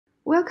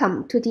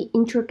Welcome to the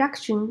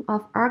introduction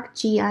of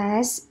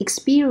ArcGIS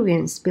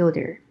Experience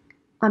Builder.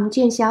 I'm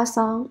Jianxia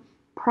Song,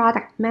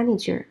 Product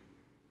Manager.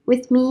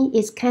 With me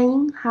is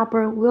Ken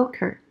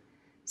Harper-Wilker,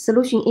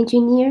 Solution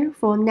Engineer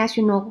for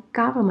National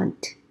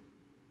Government.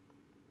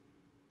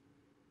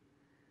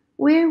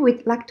 Where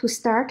we'd like to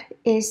start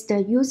is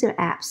the user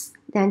apps,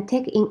 then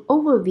take an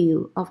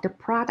overview of the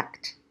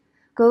product,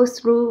 go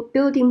through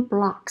building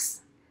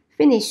blocks,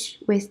 finish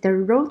with the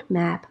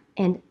roadmap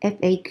and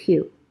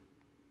FAQ.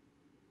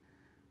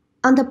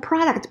 On the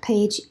product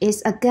page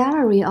is a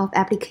gallery of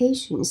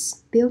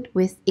applications built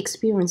with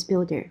Experience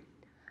Builder.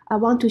 I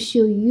want to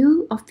show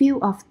you a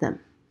few of them.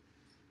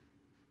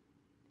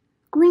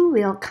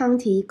 Greenville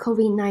County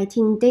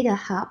COVID-19 Data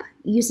Hub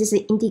uses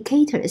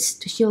indicators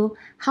to show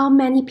how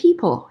many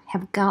people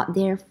have got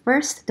their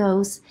first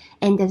dose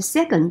and the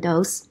second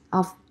dose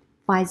of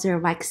Pfizer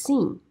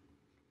vaccine.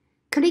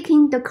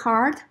 Clicking the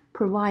card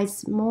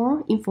provides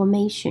more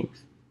information.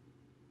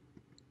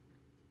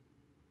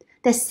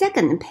 The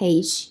second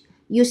page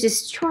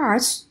uses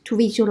charts to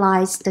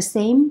visualize the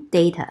same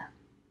data.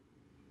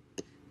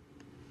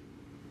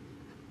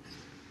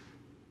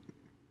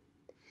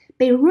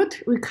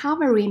 Beirut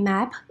Recovery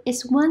Map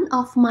is one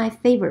of my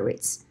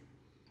favorites.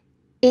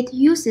 It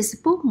uses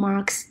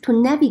bookmarks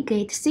to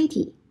navigate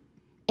city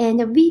and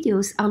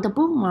videos on the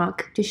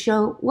bookmark to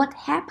show what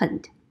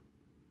happened.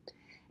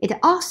 It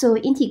also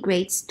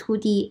integrates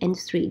 2D and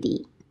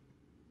 3D,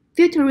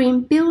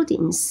 filtering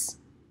buildings,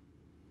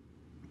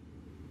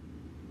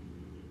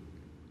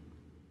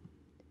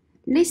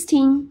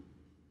 listing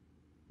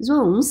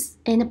zones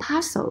and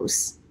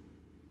parcels.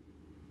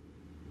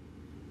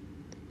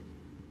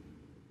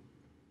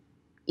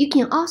 You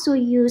can also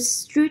use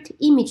Street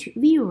Image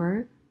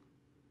Viewer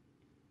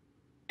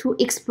to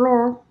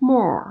explore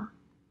more.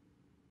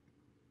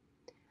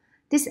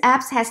 This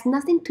app has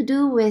nothing to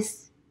do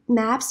with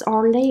maps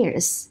or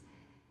layers.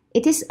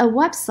 It is a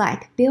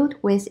website built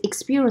with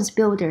Experience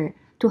Builder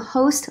to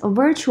host a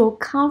virtual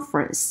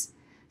conference,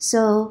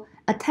 so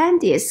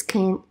attendees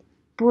can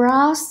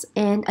browse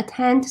and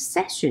attend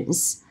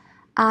sessions,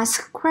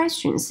 ask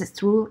questions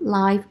through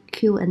live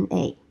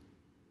Q&A.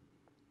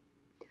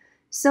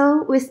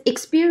 So with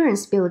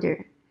Experience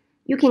Builder,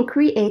 you can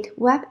create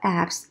web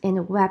apps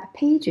and web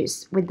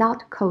pages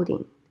without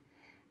coding.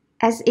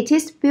 As it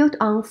is built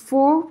on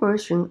full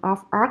version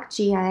of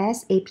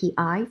ArcGIS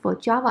API for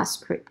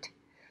JavaScript,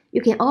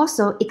 you can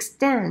also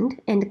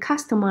extend and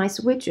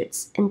customize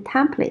widgets and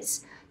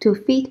templates to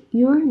fit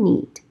your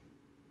need.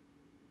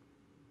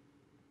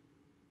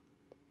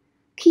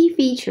 Key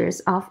features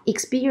of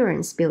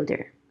Experience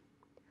Builder.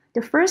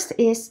 The first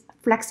is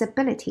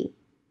flexibility.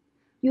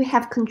 You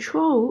have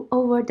control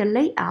over the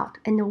layout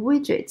and the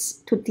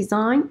widgets to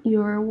design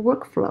your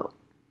workflow.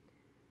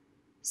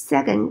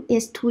 Second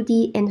is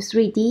 2D and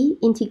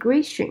 3D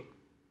integration.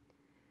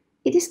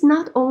 It is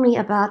not only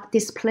about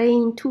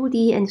displaying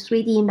 2D and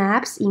 3D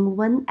maps in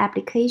one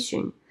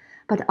application,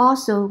 but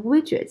also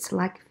widgets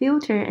like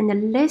filter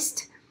and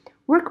list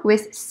work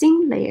with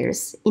scene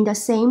layers in the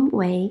same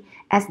way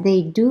as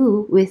they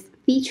do with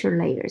feature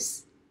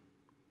layers.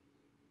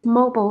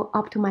 Mobile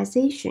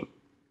optimization.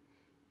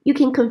 You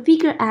can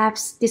configure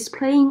apps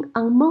displaying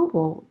on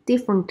mobile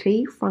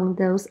differently from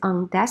those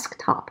on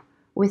desktop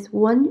with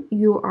one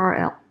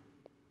URL.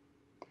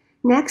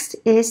 Next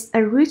is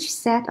a rich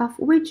set of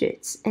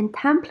widgets and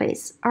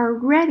templates are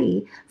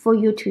ready for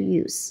you to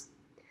use.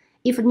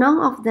 If none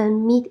of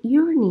them meet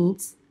your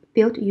needs,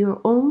 build your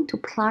own to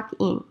plug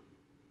in.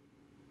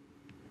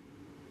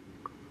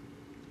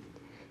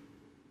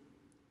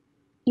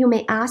 You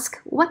may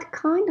ask what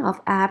kind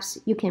of apps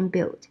you can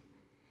build.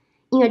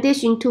 In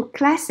addition to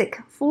classic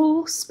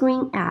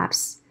full-screen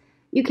apps,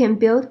 you can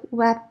build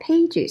web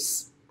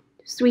pages,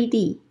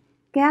 3D,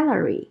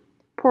 gallery,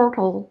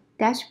 portal,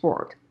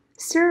 dashboard,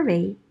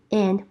 survey,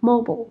 and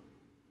mobile.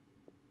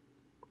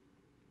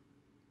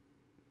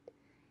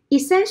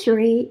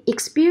 Essentially,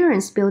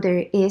 Experience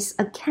Builder is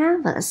a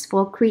canvas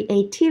for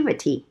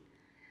creativity.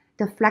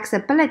 The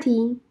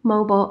flexibility,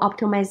 mobile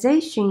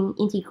optimization,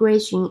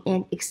 integration,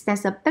 and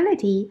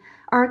extensibility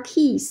are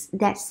keys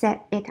that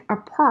set it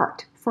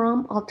apart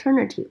from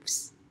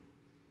alternatives.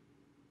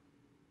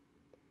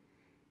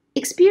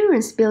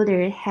 Experience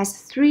Builder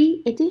has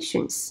 3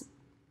 editions.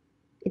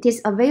 It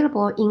is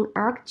available in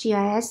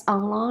ArcGIS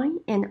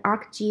Online and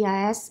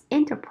ArcGIS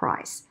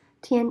Enterprise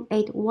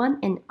 10.8.1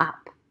 and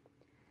up.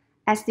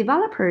 As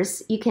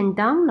developers, you can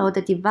download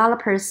the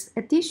Developers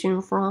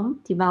Edition from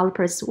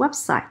developers'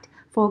 website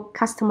for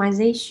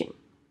customization.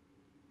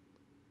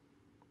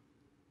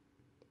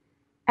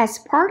 As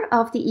part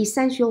of the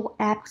Essential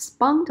Apps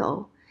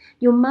bundle,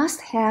 you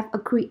must have a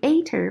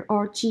creator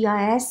or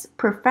GIS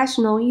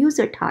professional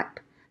user type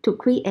to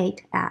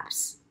create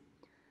apps.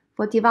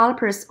 For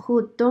developers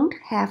who don't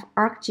have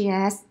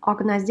ArcGIS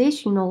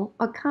organizational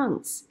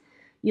accounts,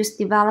 use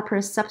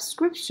developer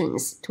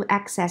subscriptions to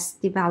access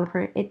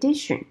Developer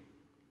Edition.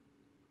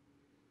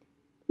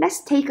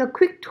 Let's take a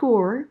quick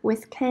tour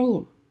with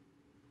Ken.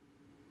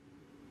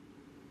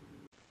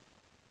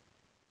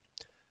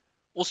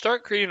 We'll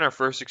start creating our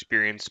first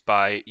experience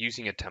by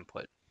using a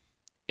template.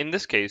 In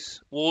this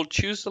case, we'll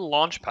choose the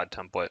Launchpad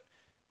template,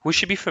 which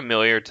should be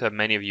familiar to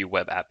many of you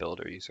web app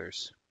builder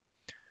users.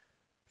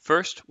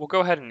 First, we'll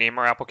go ahead and name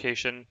our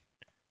application,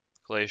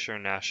 Glacier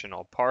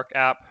National Park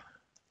app,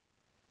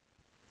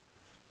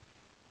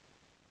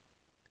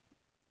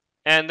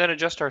 and then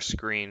adjust our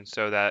screen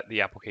so that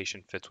the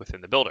application fits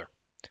within the builder.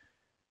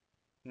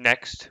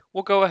 Next,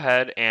 we'll go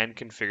ahead and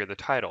configure the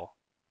title.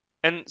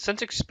 And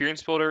since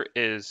Experience Builder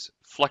is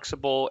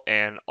flexible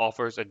and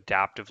offers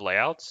adaptive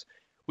layouts,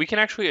 we can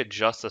actually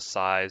adjust the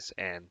size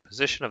and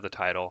position of the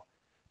title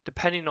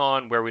depending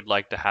on where we'd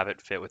like to have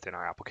it fit within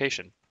our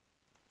application.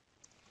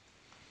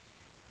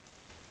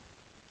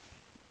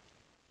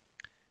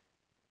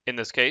 In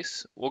this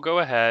case, we'll go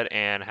ahead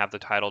and have the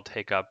title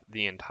take up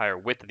the entire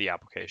width of the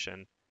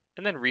application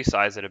and then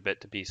resize it a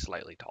bit to be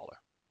slightly taller.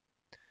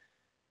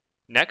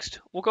 Next,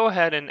 we'll go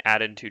ahead and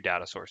add in two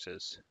data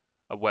sources,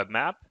 a web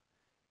map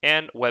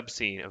and web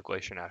scene of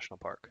Glacier National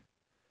Park.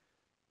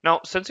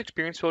 Now, since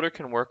Experience Builder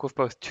can work with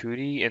both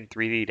 2D and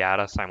 3D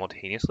data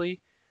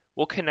simultaneously,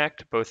 we'll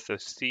connect both the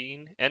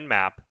scene and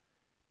map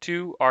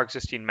to our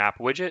existing map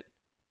widget,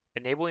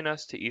 enabling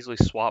us to easily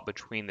swap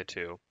between the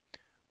two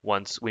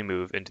once we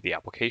move into the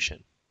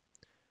application.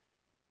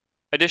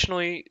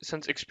 Additionally,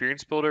 since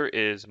Experience Builder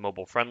is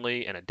mobile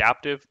friendly and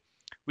adaptive,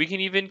 we can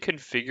even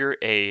configure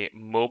a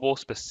mobile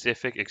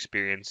specific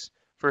experience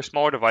for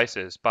smaller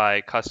devices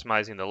by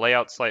customizing the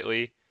layout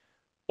slightly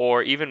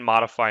or even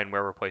modifying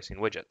where we're placing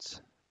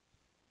widgets.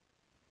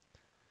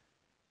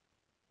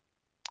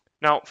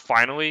 Now,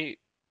 finally,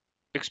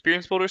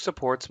 Experience Builder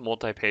supports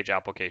multi-page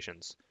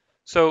applications,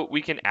 so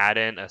we can add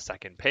in a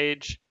second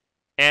page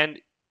and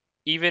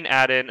even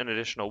add in an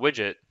additional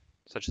widget,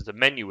 such as a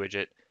menu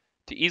widget,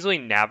 to easily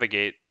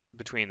navigate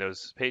between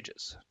those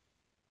pages.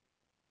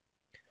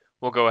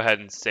 We'll go ahead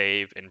and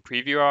save and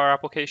preview our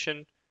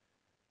application.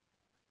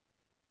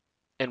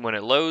 And when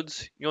it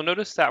loads, you'll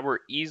notice that we're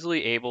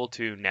easily able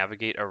to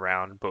navigate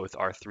around both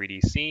our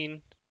 3D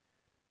scene,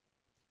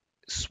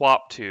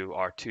 swap to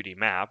our 2D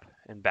map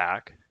and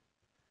back,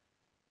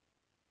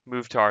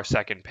 move to our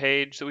second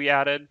page that we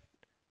added,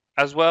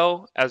 as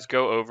well as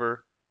go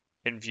over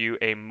and view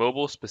a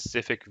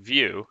mobile-specific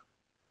view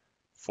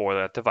for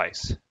that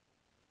device.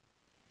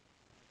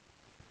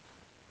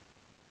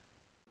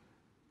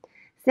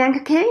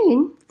 Thank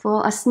Kenyon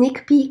for a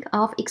sneak peek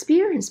of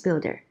Experience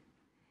Builder.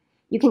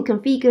 You can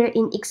configure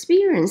in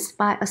Experience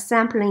by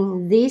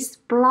assembling these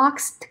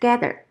blocks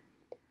together: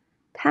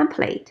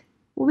 template,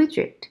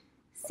 widget,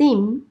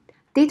 theme,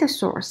 data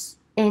source,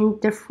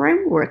 and the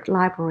framework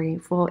library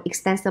for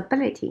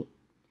extensibility.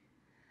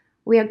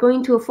 We are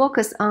going to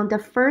focus on the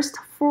first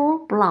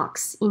 4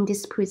 blocks in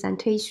this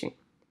presentation.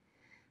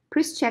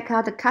 Please check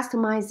out the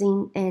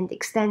customizing and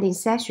extending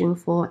section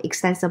for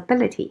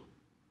extensibility.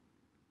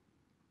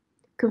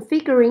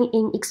 Configuring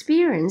in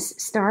Experience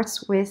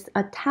starts with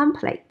a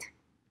template.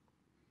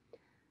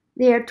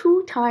 There are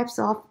 2 types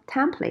of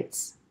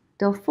templates.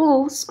 The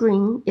full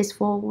screen is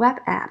for web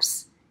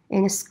apps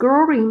and a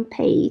scrolling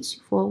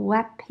page for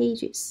web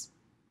pages.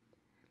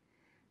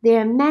 There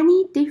are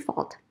many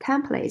default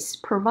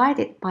templates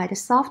provided by the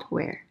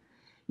software.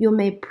 You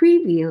may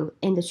preview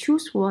and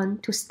choose one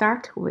to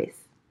start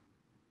with.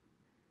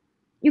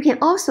 You can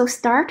also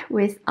start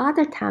with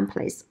other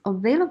templates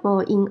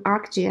available in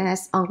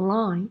ArcGIS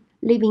Online,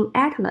 Living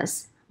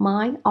Atlas,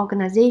 My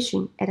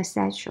Organization,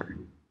 etc.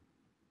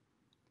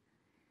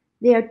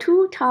 There are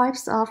 2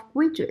 types of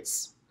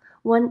widgets.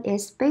 One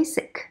is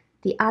basic,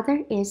 the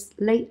other is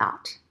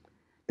layout.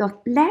 The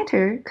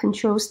latter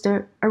controls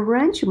the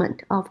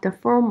arrangement of the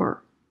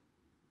former.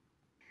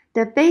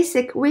 The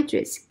basic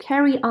widgets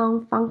carry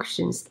on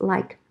functions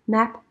like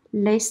map,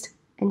 list,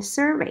 and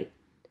survey.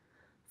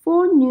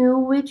 4 new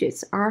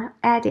widgets are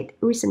added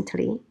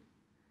recently: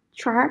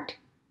 chart,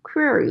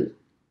 query,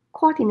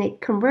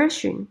 coordinate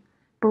conversion,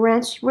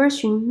 branch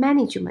version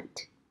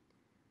management.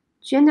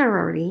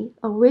 Generally,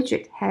 a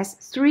widget has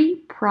 3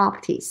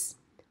 properties: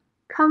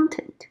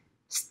 content,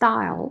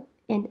 style,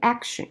 and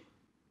action.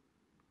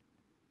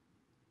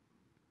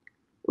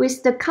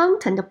 With the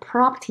content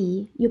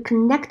property, you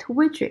connect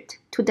widget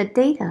to the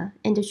data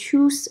and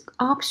choose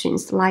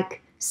options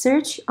like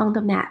search on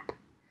the map.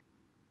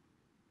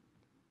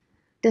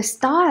 The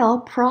style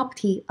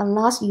property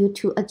allows you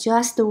to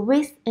adjust the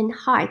width and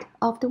height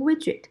of the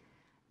widget,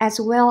 as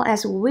well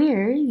as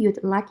where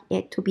you'd like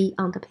it to be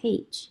on the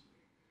page.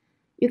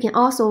 You can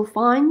also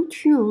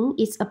fine-tune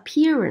its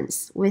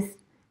appearance with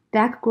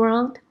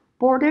background,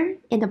 border,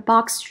 and a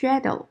box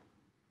shadow.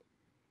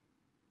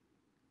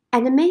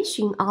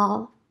 Animation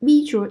are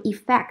visual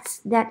effects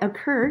that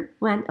occur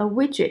when a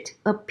widget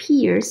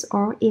appears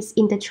or is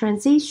in the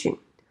transition.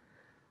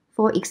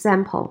 For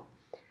example,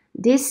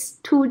 this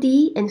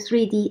 2D and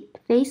 3D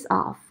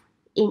face-off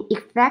in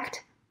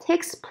effect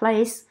takes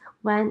place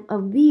when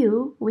a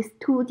view with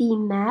 2D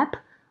map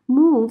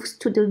moves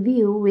to the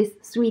view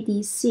with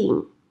 3D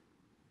scene.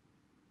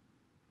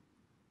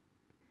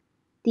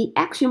 The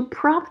action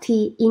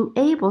property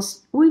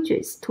enables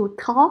widgets to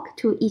talk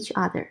to each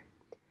other.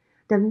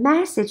 The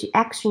message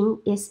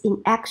action is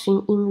in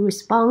action in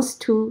response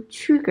to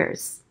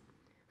triggers.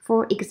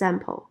 For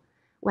example,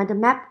 when the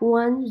map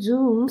 1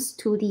 zooms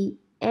to the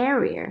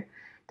area,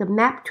 the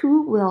map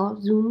 2 will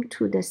zoom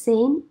to the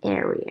same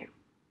area.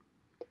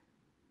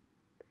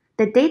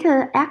 The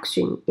data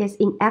action is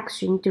in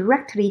action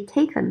directly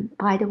taken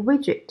by the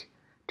widget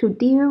to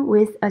deal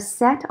with a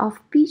set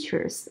of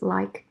features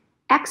like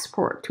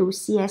export to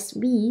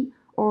CSV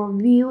or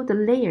view the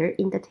layer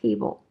in the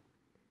table.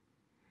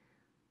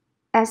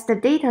 As the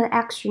data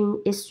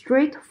action is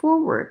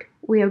straightforward,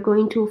 we are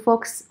going to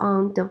focus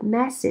on the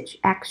message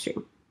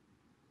action.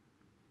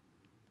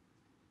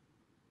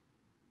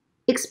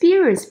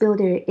 Experience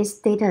Builder is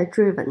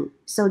data-driven,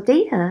 so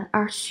data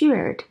are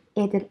shared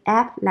at the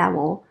app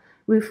level,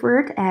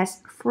 referred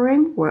as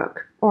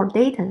framework or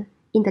data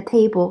in the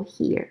table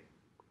here.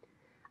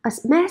 A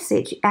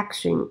message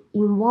action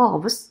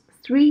involves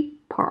 3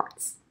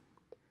 parts: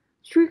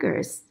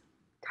 triggers,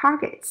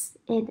 targets,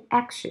 and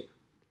action.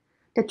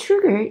 The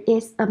trigger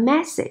is a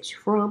message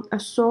from a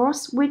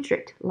source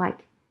widget like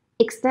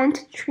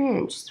extend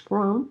trends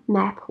from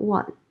map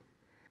 1.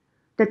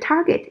 The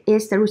target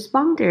is the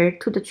responder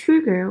to the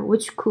trigger,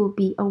 which could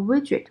be a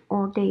widget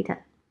or data.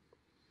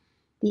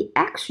 The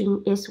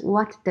action is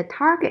what the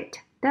target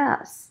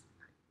does.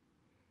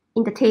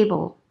 In the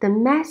table, the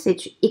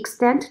message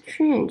extend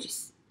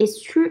trends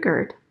is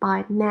triggered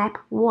by map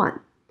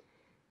 1.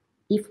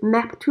 If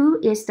map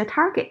 2 is the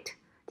target,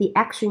 the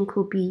action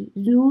could be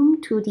zoom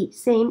to the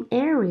same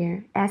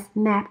area as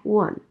map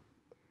 1.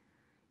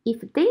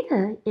 If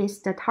data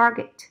is the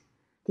target,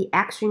 the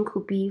action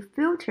could be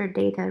filter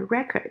data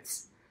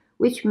records,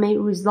 which may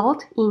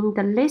result in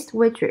the list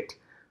widget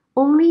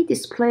only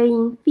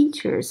displaying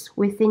features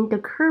within the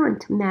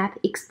current map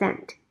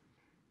extent,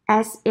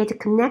 as it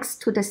connects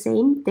to the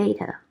same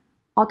data,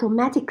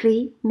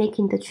 automatically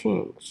making the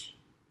change.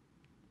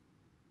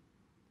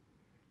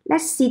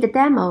 Let's see the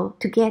demo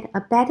to get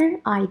a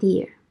better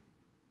idea.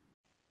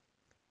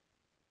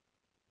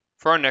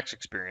 For our next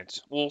experience,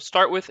 we'll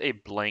start with a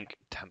blank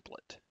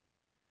template.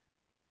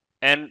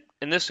 And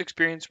in this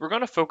experience, we're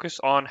going to focus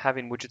on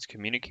having widgets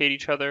communicate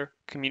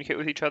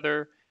with each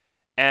other,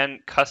 and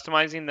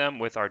customizing them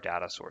with our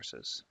data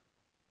sources.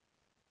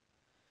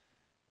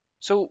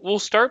 So we'll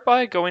start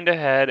by going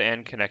ahead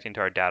and connecting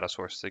to our data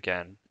sources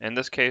again. In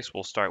this case,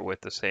 we'll start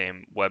with the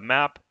same web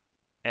map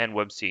and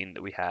web scene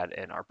that we had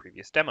in our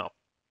previous demo.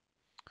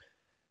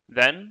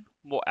 Then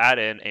we'll add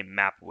in a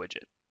map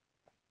widget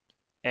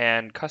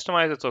and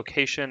customize its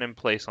location and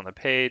place on the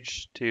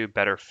page to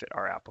better fit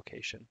our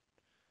application.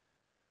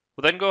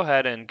 We'll then go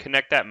ahead and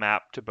connect that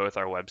map to both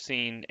our web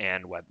scene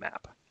and web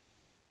map.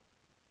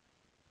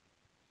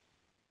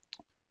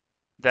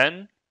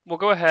 Then we'll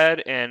go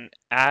ahead and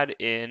add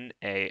in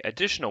an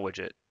additional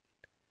widget.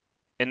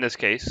 In this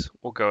case,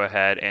 we'll go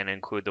ahead and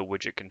include the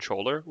widget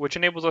controller, which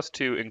enables us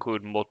to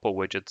include multiple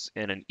widgets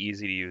in an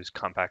easy-to-use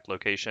compact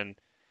location.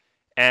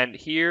 And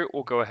here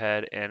we'll go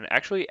ahead and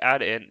actually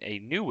add in a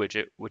new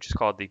widget, which is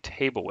called the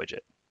table widget.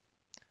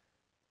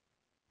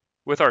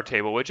 With our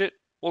table widget,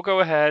 we'll go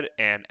ahead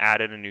and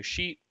add in a new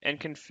sheet and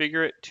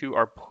configure it to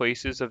our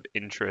places of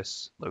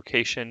interest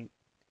location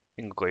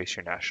in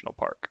Glacier National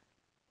Park.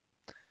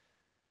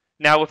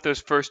 Now with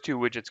those first 2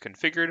 widgets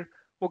configured,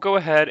 we'll go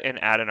ahead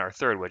and add in our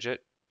third widget,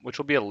 which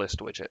will be a list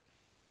widget.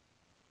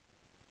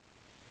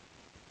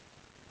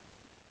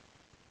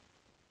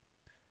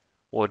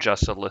 We'll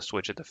adjust the list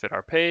widget to fit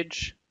our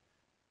page.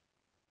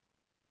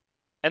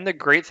 And the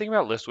great thing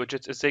about list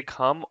widgets is they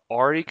come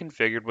already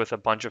configured with a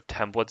bunch of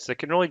templates that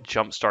can really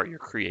jumpstart your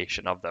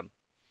creation of them.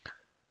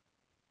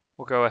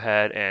 We'll go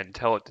ahead and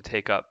tell it to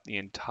take up the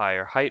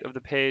entire height of the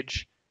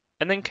page,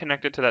 and then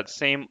connect it to that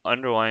same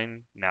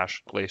underlying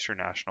Glacier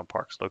National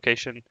Park's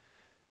location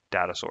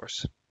data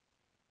source.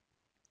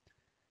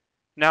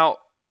 Now,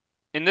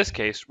 in this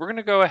case, we're going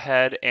to go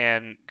ahead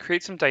and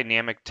create some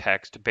dynamic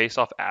text based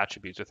off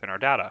attributes within our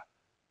data.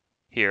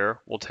 Here,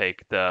 we'll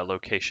take the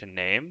location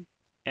name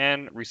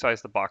and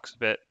resize the box a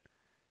bit,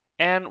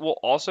 and we'll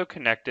also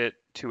connect it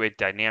to a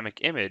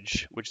dynamic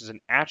image, which is an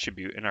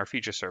attribute in our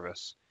feature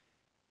service.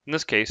 In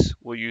this case,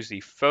 we'll use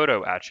the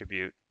photo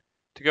attribute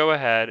to go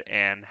ahead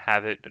and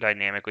have it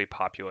dynamically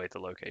populate the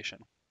location.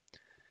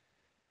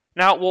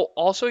 Now, we'll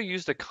also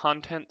use the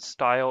content,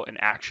 style, and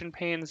action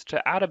panes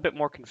to add a bit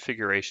more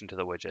configuration to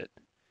the widget.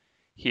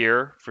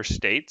 Here, for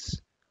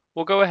states,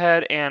 we'll go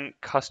ahead and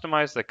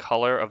customize the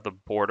color of the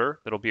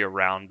border that'll be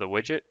around the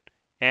widget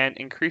and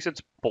increase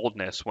its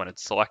boldness when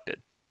it's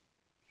selected.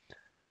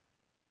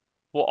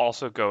 We'll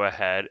also go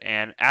ahead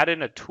and add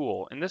in a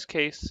tool, in this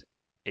case,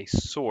 a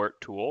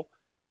sort tool,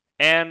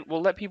 and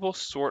we'll let people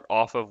sort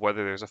off of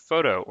whether there's a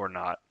photo or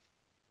not.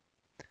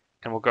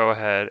 And we'll go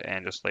ahead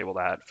and just label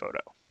that photo.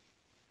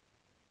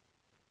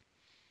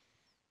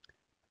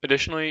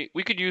 Additionally,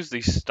 we could use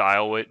the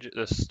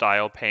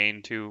style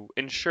pane to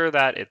ensure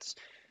that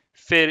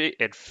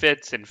it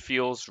fits and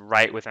feels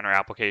right within our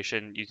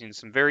application using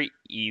some very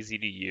easy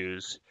to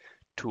use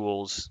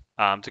tools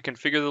to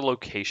configure the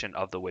location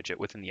of the widget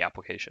within the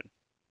application.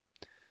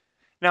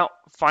 Now,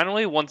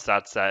 finally, once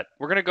that's set,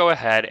 we're going to go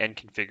ahead and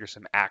configure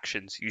some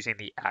actions using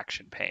the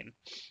action pane.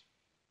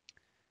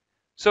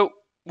 So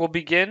we'll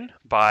begin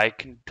by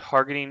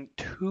targeting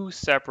two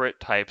separate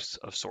types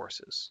of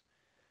sources.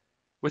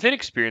 Within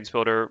Experience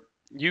Builder,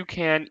 you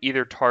can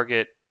either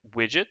target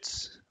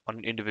widgets on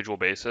an individual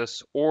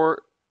basis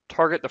or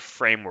target the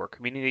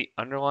framework, meaning the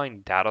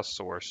underlying data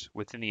source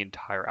within the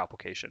entire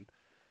application.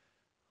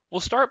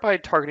 We'll start by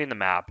targeting the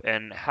map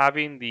and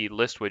having the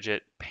list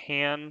widget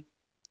pan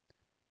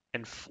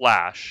and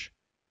flash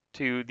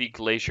to the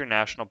Glacier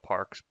National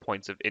Park's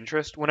points of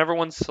interest whenever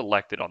one's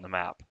selected on the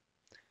map.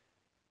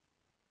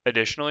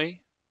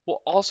 Additionally,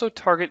 we'll also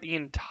target the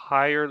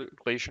entire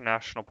Glacier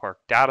National Park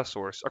data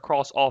source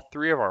across all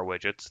three of our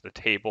widgets, the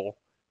table,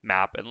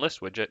 map, and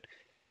list widget,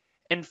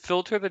 and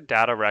filter the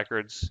data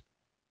records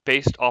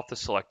based off the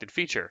selected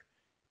feature,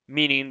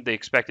 meaning the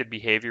expected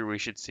behavior we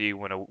should see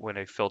when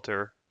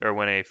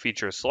a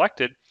feature is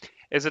selected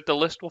is that the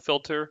list will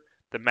filter,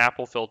 the map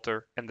will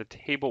filter, and the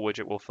table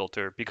widget will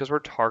filter because we're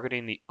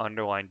targeting the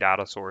underlying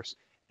data source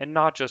and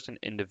not just an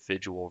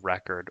individual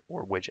record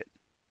or widget.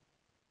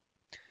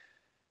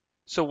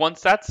 So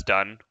once that's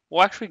done,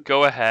 we'll actually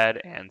go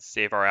ahead and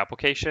save our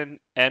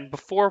application, and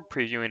before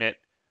previewing it,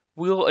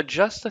 we'll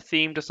adjust the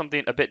theme to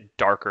something a bit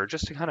darker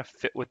just to kind of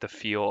fit with the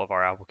feel of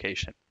our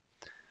application.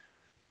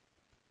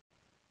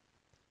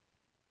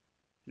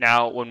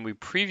 Now, when we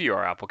preview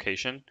our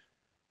application,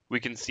 we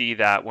can see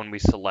that when we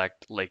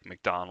select Lake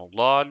McDonald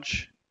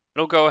Lodge,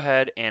 it'll go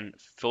ahead and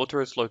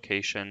filter its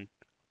location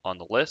on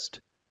the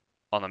list,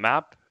 on the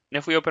map, and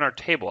if we open our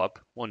table up,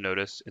 we'll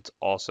notice it's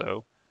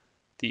also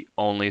the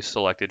only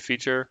selected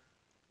feature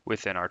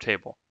within our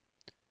table.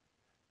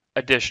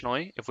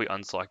 Additionally, if we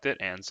unselect it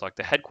and select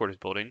the headquarters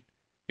building,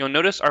 you'll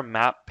notice our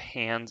map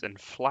pans and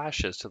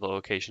flashes to the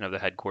location of the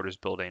headquarters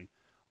building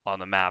on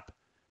the map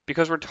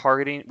because we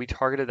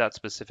targeted that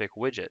specific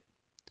widget.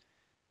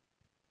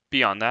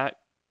 Beyond that,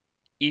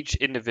 each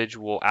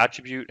individual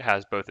attribute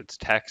has both its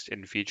text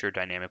and feature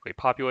dynamically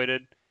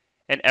populated,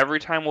 and every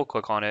time we'll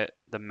click on it,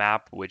 the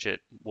map widget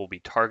will be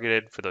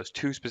targeted for those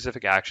two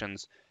specific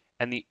actions,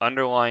 and the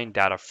underlying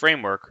data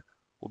framework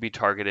will be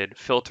targeted,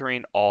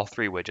 filtering all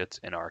three widgets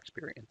in our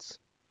experience.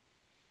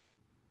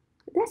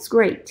 That's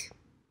great.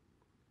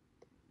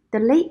 The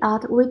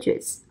layout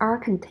widgets are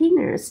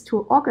containers to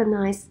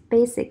organize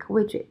basic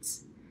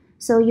widgets,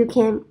 so you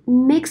can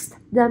mix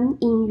them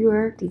in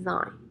your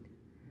design.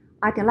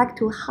 I'd like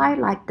to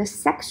highlight the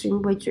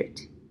section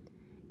widget.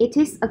 It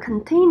is a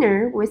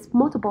container with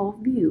multiple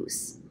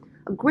views,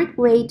 a great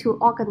way to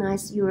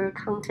organize your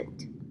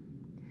content.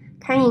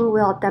 Ken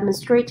will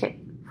demonstrate it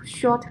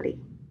shortly.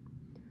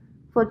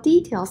 For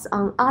details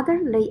on other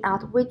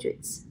layout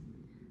widgets,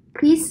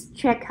 please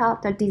check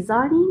out the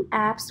Designing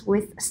Apps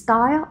with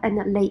Style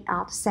and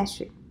Layout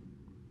section.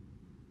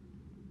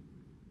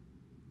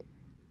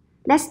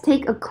 Let's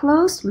take a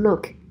close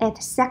look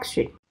at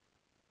section.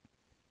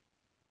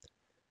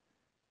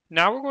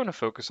 Now we're going to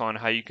focus on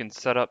how you can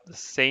set up the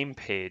same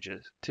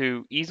pages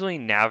to easily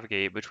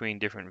navigate between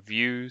different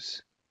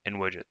views and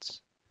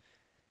widgets.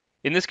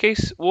 In this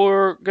case,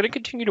 we're going to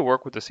continue to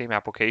work with the same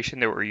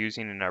application that we're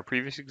using in our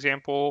previous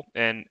example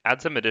and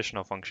add some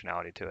additional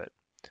functionality to it.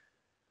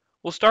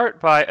 We'll start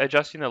by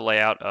adjusting the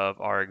layout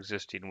of our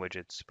existing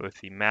widgets,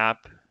 both the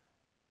map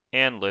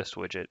and list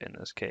widget in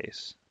this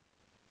case.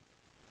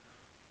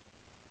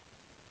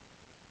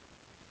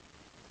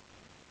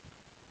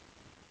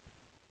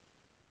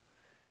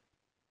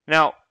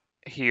 Now,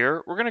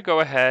 here, we're going to go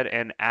ahead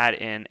and add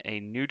in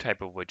a new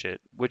type of widget,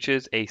 which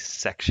is a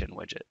section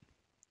widget.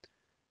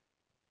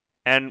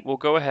 And we'll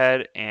go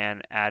ahead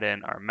and add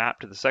in our map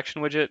to the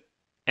section widget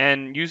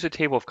and use a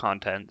table of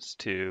contents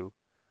to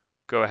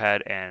go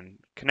ahead and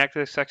connect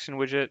the section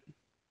widget,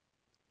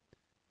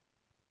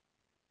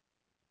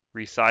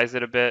 resize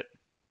it a bit,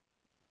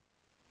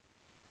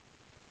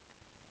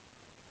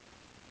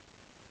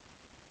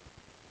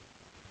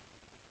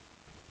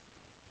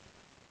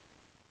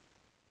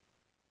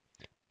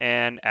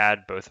 and add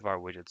both of our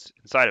widgets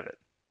inside of it.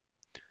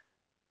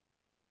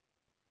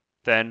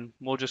 Then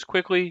we'll just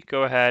quickly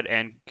go ahead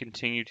and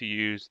continue to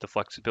use the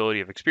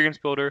flexibility of Experience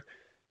Builder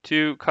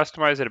to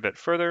customize it a bit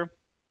further,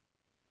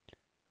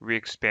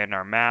 re-expand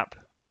our map,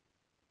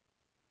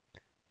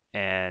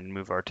 and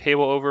move our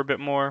table over a bit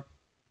more,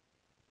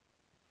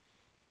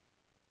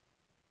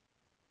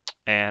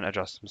 and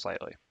adjust them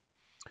slightly.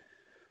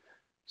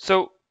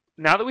 So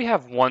now that we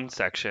have one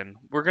section,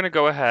 we're going to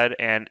go ahead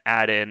and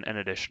add in an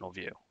additional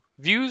view.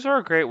 Views are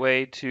a great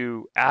way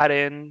to add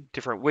in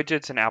different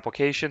widgets and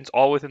applications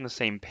all within the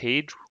same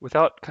page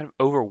without kind of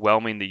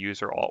overwhelming the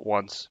user all at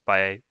once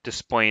by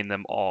displaying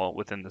them all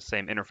within the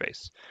same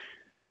interface.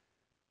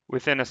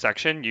 Within a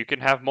section, you can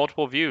have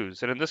multiple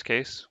views, and in this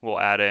case, we'll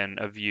add in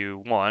a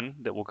view 1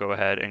 that we'll go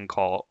ahead and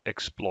call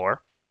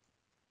Explore.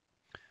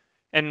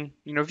 And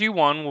view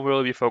 1 will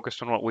really be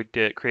focused on what we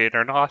created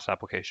in our last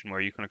application,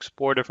 where you can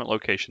explore different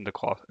locations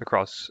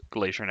across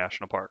Glacier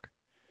National Park.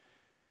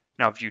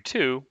 Now, view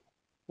 2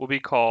 will be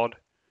called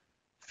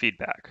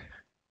Feedback.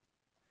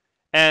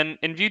 And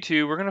in view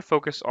 2, we're going to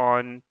focus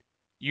on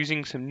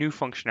using some new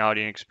functionality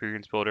in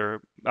Experience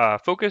Builder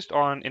focused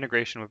on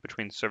integration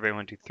between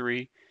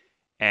Survey123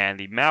 and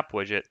the map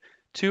widget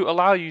to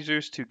allow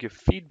users to give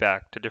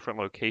feedback to different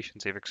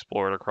locations they've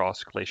explored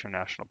across Glacier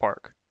National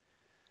Park.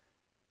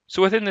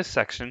 So within this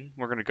section,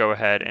 we're going to go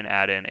ahead and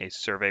add in a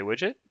survey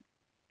widget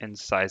and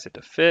size it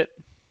to fit.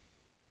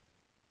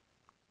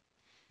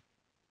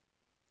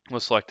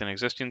 We'll select an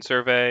existing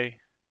survey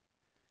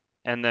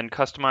and then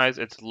customize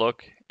its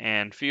look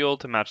and feel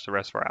to match the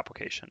rest of our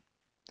application.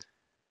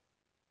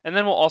 And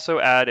then we'll also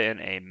add in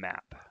a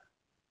map.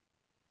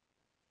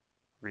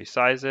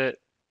 Resize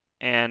it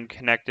and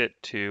connect it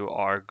to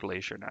our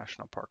Glacier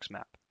National Parks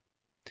map.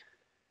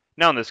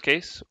 Now in this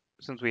case,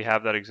 since we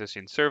have that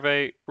existing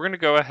survey, we're going to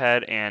go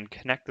ahead and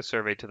connect the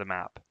survey to the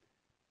map.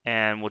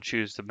 And we'll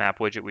choose the map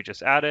widget we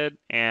just added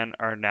and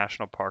our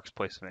National Parks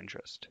place of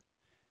interest.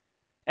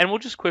 And we'll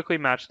just quickly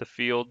match the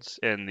fields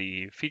in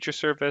the feature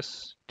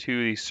service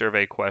to the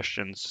survey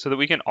questions so that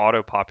we can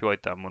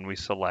auto-populate them when we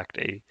select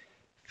a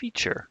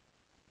feature.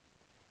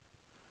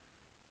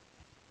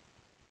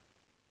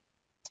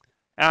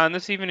 And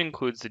this even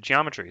includes the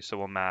geometry, so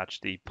we'll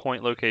match the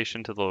point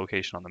location to the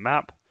location on the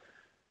map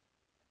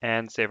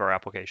and save our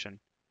application.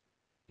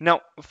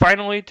 Now,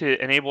 finally,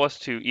 to enable us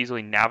to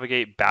easily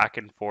navigate back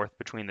and forth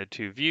between the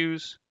two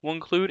views, we'll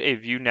include a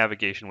view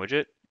navigation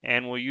widget,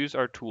 and we'll use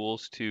our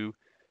tools to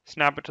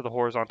snap it to the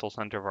horizontal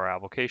center of our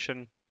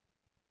application,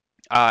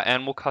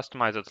 and we'll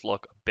customize its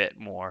look a bit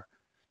more,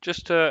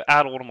 just to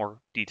add a little more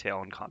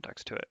detail and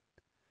context to it.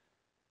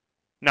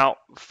 Now,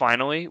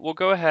 finally, we'll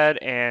go ahead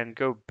and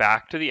go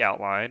back to the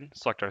outline,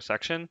 select our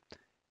section,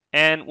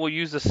 and we'll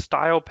use the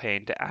style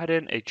pane to add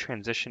in a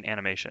transition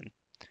animation.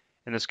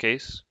 In this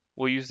case,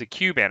 we'll use the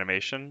cube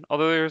animation,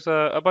 although there's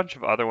a bunch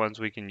of other ones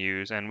we can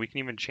use, and we can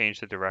even change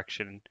the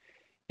direction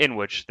in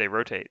which they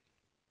rotate.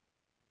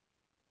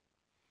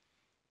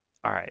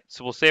 All right,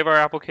 so we'll save our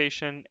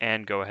application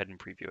and go ahead and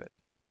preview it.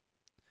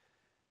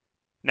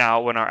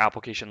 Now, when our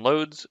application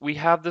loads, we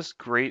have this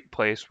great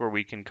place where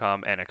we can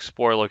come and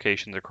explore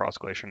locations across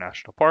Glacier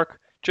National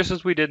Park, just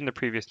as we did in the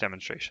previous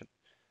demonstration.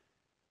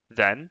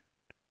 Then,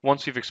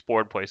 once we've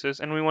explored places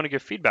and we want to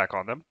give feedback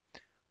on them,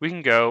 we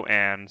can go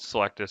and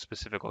select a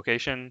specific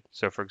location.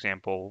 So for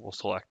example, we'll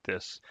select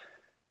this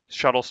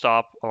shuttle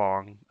stop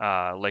along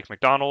Lake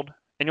McDonald,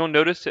 and you'll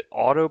notice it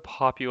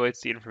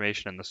auto-populates the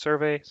information in the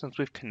survey since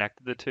we've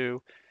connected the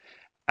two,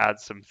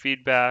 adds some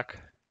feedback.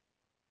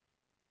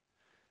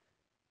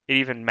 It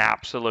even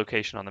maps the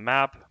location on the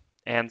map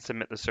and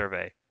submit the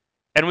survey.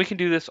 And we can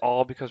do this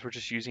all because we're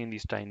just using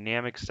these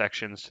dynamic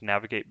sections to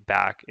navigate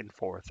back and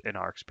forth in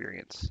our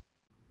experience.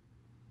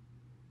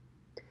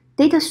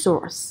 Data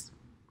source.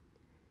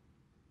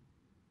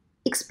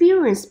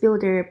 Experience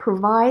Builder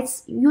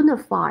provides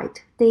unified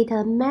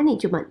data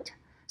management,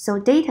 so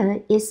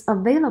data is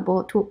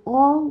available to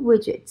all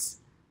widgets.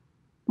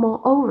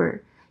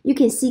 Moreover, you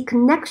can see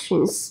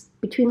connections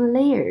between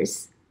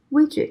layers,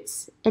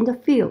 widgets, and the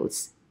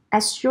fields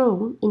as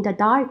shown in the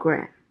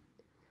diagram.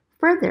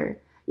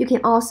 Further, you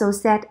can also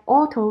set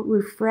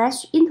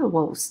auto-refresh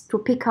intervals to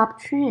pick up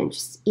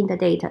changes in the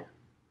data.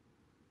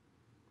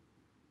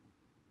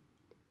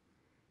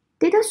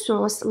 Data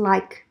source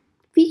like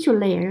feature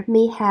layer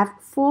may have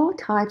 4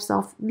 types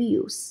of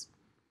views.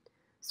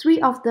 3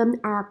 of them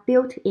are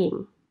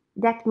built-in.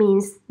 That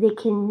means they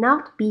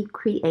cannot be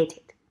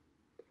created.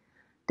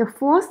 The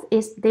 4th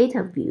is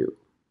data view.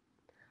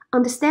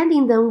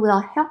 Understanding them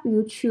will help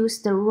you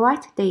choose the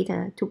right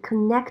data to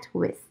connect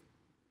with.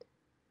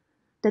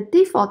 The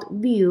default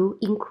view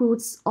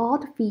includes all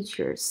the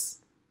features.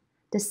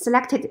 The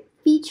selected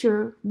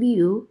feature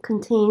view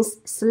contains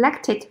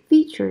selected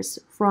features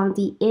from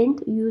the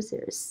end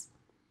users.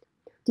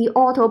 The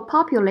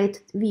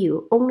auto-populate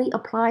view only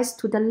applies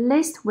to the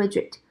list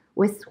widget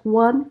with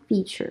 1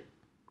 feature.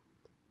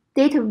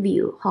 Data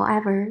view,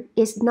 however,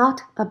 is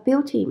not a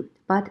built-in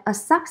but a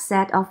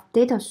subset of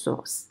data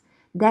source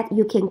that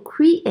you can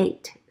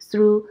create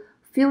through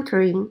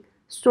filtering,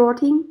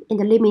 sorting, and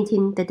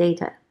limiting the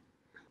data.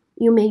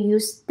 You may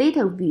use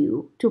data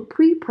view to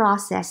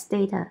pre-process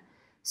data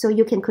so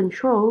you can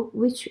control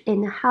which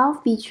and how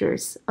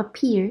features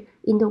appear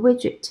in the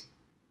widget.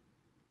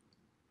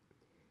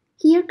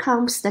 Here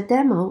comes the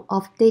demo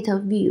of data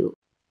view.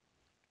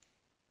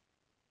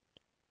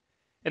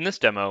 In this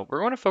demo, we're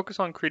going to focus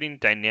on creating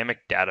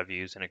dynamic data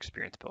views in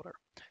Experience Builder.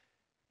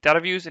 Data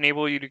views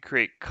enable you to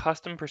create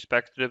custom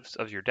perspectives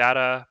of your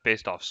data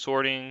based off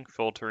sorting,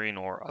 filtering,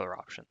 or other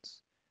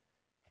options.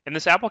 In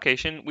this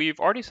application, we've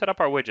already set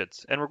up our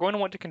widgets, and we're going to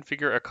want to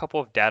configure a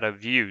couple of data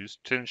views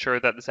to ensure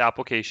that this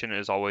application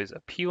is always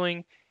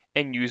appealing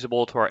and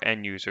usable to our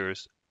end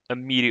users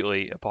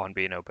immediately upon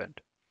being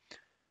opened.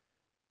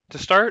 To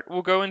start,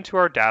 we'll go into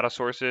our data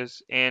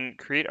sources and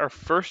create our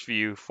first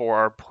view for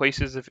our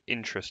places of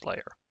interest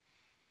layer.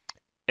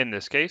 In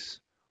this case,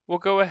 we'll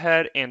go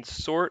ahead and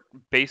sort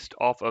based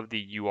off of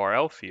the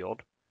URL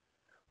field,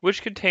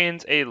 which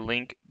contains a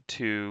link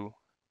to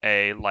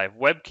a live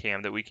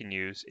webcam that we can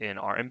use in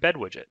our embed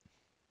widget.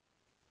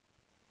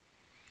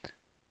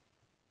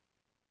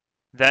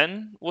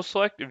 Then we'll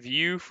select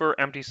View for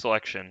Empty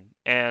Selection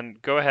and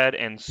go ahead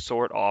and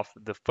sort off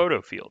the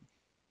photo field.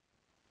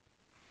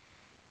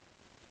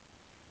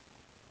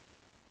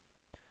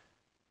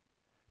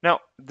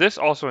 Now, this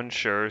also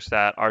ensures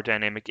that our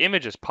dynamic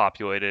image is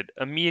populated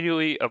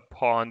immediately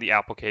upon the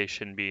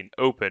application being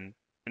open,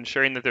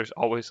 ensuring that there's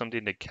always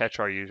something to catch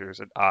our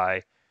users'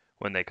 eye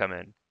when they come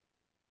in.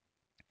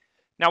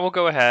 Now we'll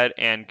go ahead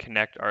and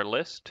connect our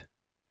list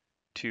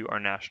to our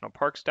national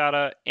parks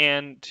data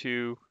and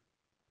to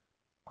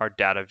our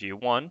data view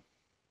 1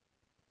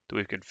 that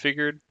we've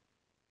configured.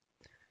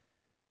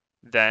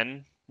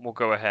 Then we'll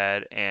go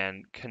ahead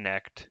and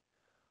connect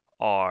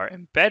our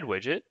embed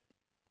widget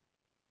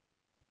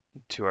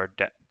to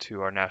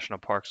our national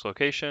parks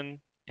location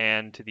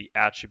and to the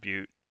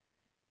attribute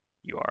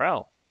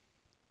URL.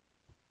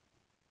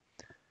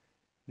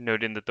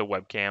 Noting that the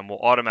webcam will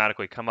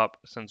automatically come up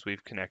since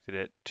we've connected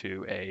it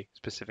to a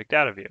specific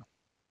data view.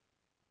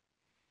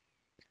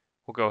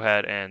 We'll go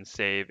ahead and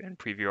save and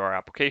preview our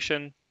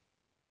application.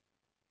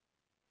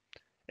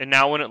 And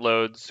now when it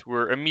loads,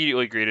 we're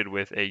immediately greeted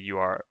with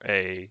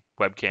a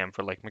webcam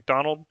for Lake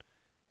McDonald.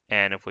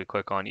 And if we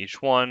click on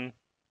each one,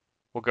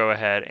 we'll go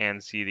ahead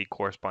and see the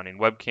corresponding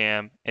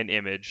webcam and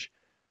image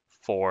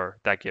for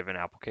that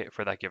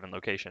given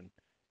location,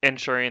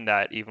 ensuring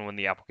that even when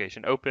the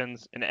application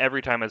opens and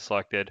every time it's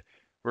selected,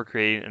 we're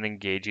creating an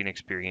engaging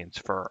experience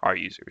for our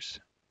users.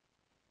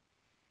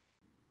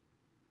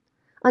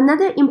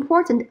 Another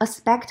important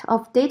aspect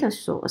of data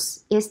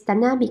source is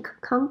dynamic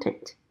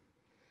content.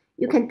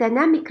 You can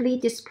dynamically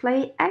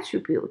display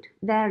attribute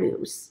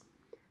values,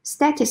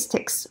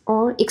 statistics,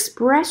 or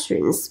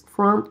expressions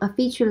from a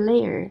feature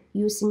layer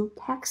using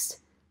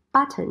text,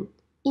 button,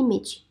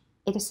 image,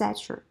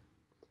 etc.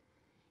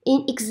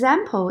 An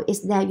example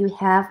is that you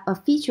have a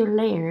feature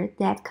layer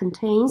that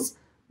contains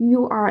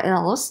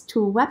URLs to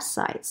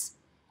websites,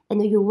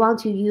 and you want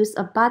to use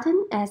a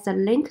button as a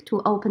link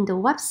to open the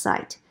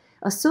website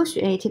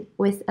associated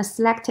with a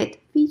selected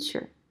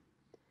feature.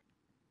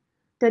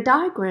 The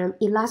diagram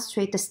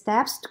illustrates the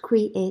steps to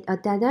create a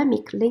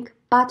dynamic link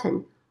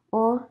button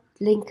or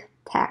link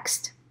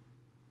text.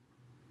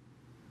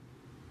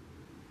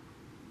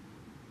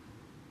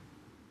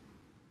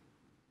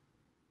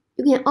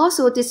 You can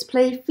also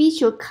display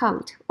feature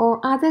count or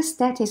other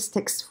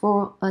statistics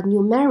for a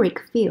numeric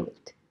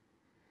field.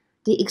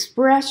 The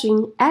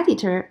expression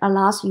editor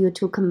allows you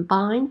to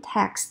combine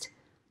text,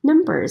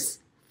 numbers,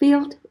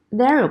 field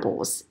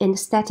variables, and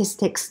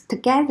statistics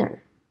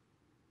together.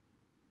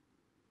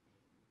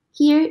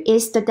 Here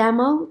is the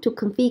demo to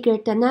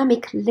configure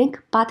dynamic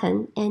link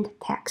button and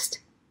text.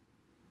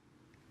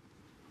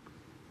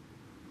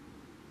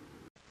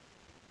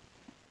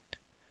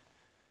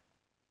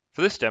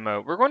 For this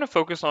demo, we're going to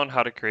focus on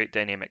how to create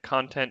dynamic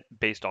content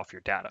based off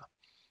your data.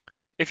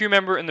 If you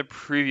remember in the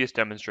previous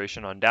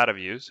demonstration on data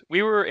views,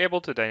 we were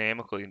able to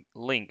dynamically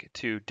link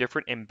to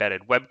different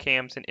embedded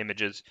webcams and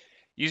images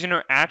using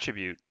our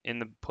attribute in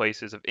the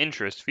places of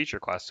interest feature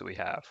class that we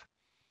have.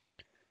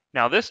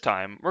 Now this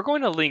time, we're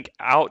going to link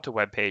out to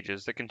web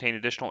pages that contain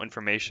additional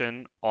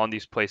information on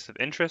these places of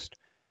interest,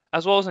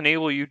 as well as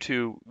enable you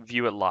to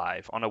view it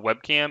live on a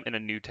webcam in a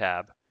new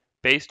tab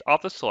based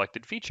off the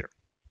selected feature.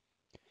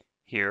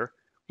 Here,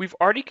 we've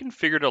already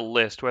configured a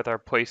list with our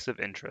place of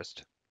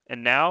interest,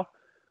 and now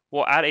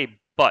we'll add a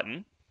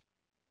button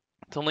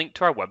to link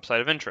to our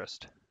website of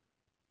interest.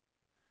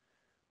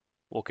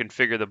 We'll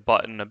configure the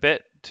button a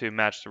bit to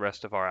match the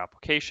rest of our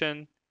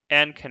application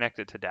and connect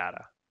it to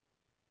data.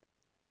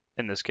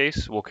 In this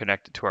case, we'll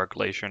connect it to our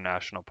Glacier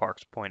National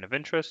Park's point of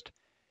interest,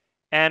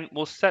 and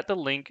we'll set the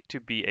link to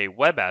be a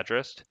web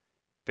address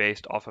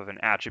based off of an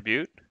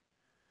attribute,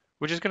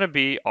 which is going to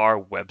be our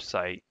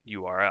website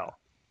URL.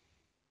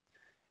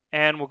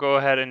 And we'll go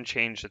ahead and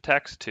change the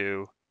text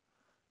to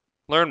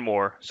learn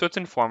more so it's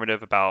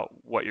informative about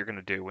what you're going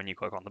to do when you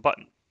click on the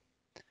button.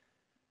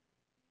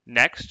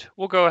 Next,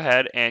 we'll go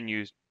ahead and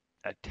use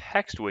a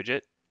text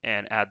widget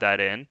and add that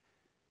in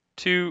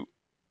to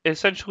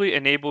essentially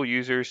enable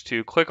users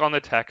to click on the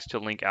text to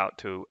link out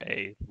to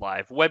a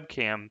live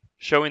webcam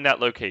showing that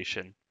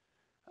location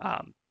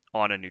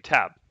on a new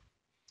tab.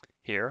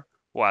 Here,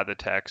 we'll add the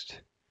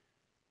text,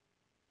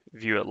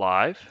 view it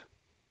live,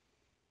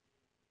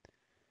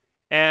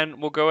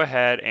 and we'll go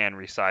ahead and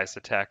resize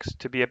the text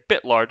to be a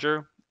bit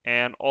larger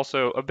and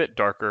also a bit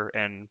darker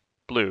and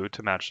blue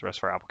to match the rest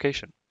of our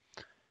application.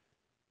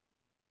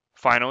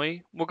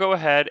 Finally, we'll go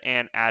ahead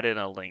and add in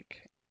a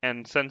link.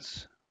 And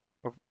since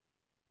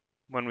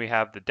when we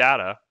have the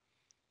data,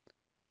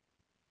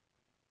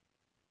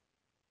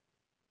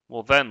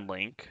 we'll then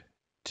link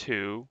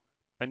to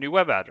a new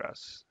web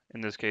address.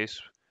 In this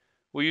case,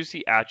 we'll use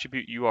the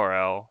attribute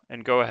URL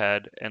and go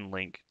ahead and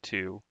link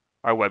to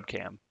our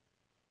webcam.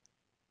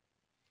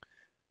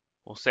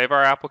 We'll save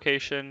our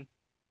application.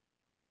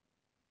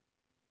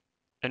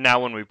 And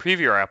now when we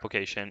preview our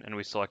application and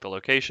we select a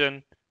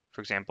location,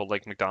 for example,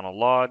 Lake McDonald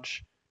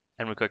Lodge,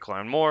 and we click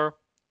Learn More,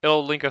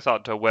 it'll link us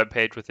out to a web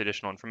page with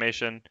additional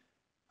information,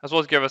 as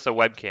well as give us a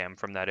webcam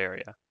from that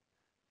area.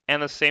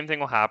 And the same thing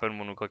will happen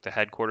when we click the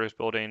headquarters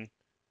building,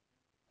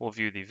 we'll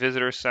view the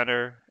visitor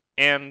center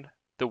and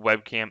the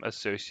webcam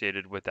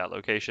associated with that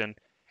location.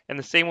 And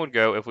the same would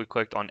go if we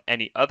clicked on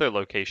any other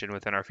location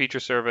within our feature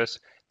service,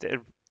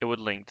 that it would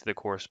link to the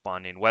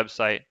corresponding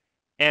website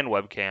and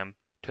webcam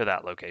to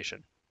that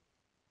location.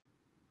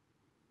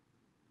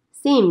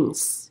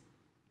 Themes.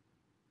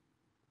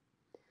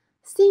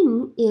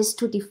 Theme is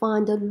to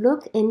define the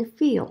look and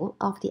feel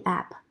of the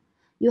app.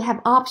 You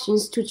have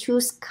options to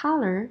choose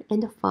color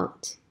and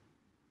font.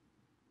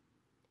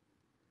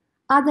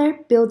 Other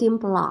building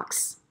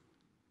blocks.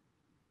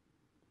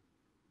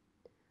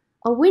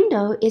 A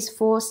window is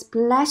for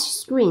splash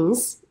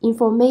screens,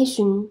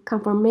 information,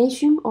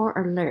 confirmation, or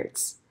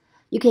alerts.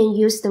 You can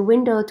use the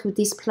window to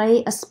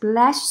display a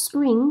splash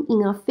screen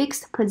in a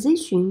fixed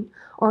position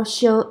or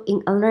show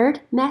an alert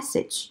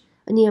message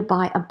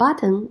nearby a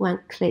button when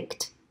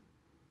clicked.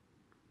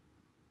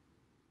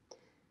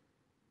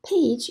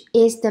 Page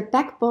is the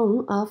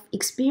backbone of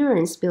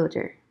Experience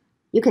Builder.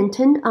 You can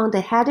turn on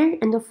the header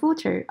and the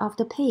footer of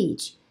the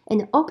page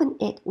and open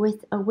it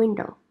with a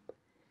window.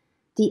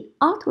 The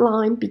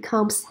outline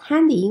becomes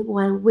handy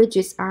when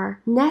widgets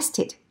are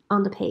nested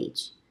on the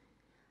page.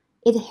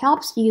 It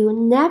helps you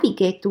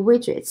navigate the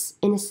widgets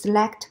and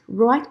select the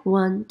right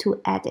one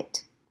to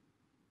edit.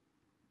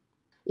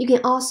 You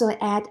can also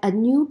add a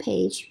new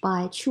page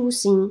by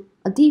choosing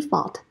a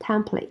default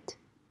template.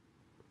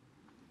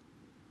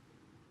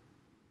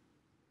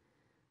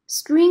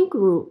 Screen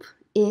group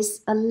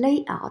is a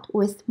layout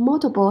with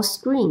multiple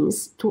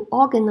screens to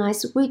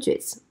organize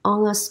widgets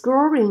on a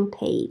scrolling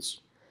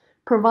page,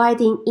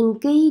 providing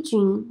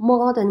engaging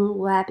modern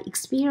web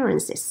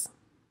experiences.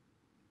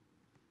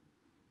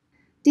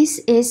 This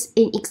is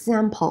an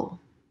example.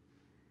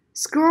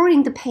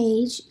 Scrolling the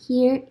page,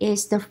 here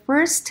is the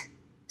first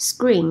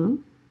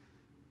screen,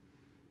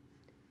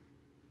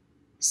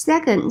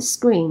 second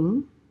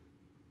screen,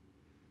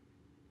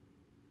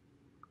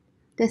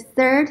 the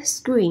third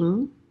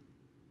screen,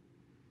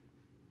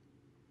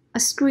 a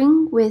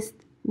screen with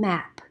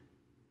map.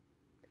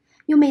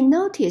 You may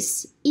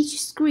notice each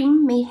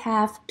screen may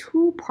have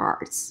two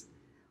parts.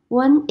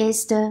 One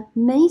is the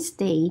main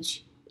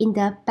stage in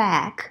the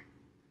back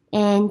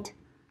and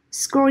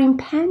scrolling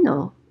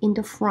panel in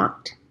the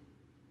front.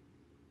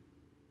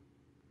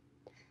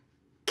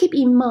 Keep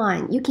in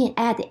mind you can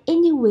add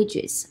any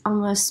widgets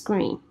on a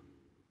screen.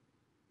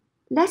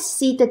 Let's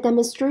see the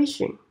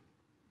demonstration.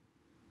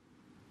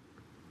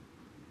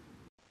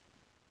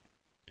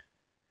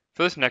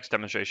 For this next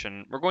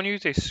demonstration, we're going to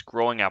use a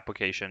scrolling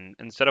application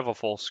instead of a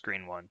full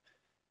screen one.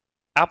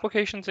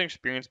 Applications in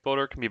Experience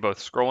Builder can be both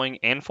scrolling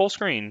and full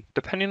screen,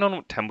 depending on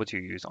what template you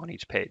use on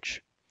each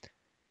page.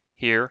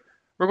 Here,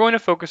 we're going to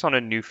focus on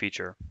a new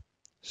feature,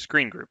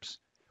 screen groups,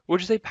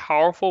 which is a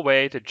powerful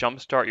way to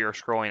jumpstart your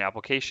scrolling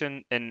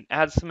application and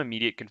add some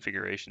immediate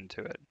configuration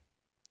to it.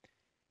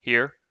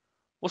 Here,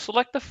 we'll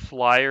select the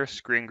flyer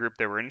screen group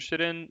that we're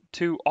interested in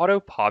to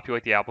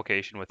auto-populate the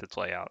application with its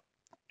layout,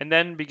 and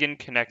then begin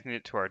connecting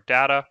it to our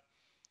data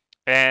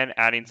and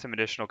adding some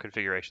additional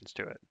configurations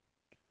to it.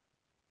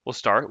 We'll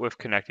start with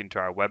connecting to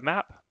our web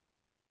map,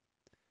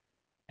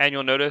 and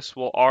you'll notice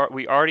we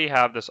already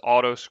have this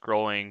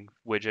auto-scrolling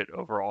widget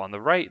over on the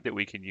right that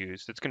we can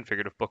use that's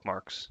configured with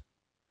bookmarks.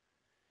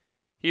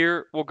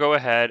 Here, we'll go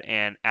ahead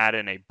and add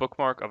in a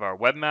bookmark of our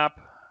web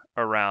map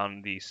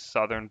around the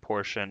southern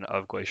portion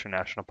of Glacier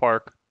National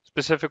Park,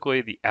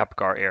 specifically the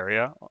Apgar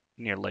area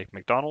near Lake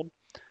McDonald.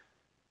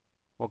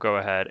 We'll go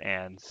ahead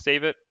and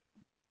save it.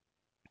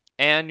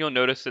 And you'll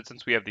notice that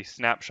since we have the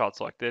snapshot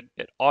selected,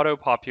 it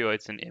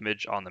auto-populates an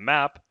image on the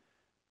map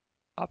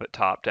up at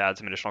top to add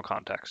some additional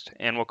context.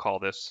 And we'll call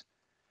this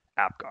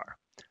Apgar.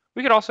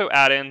 We could also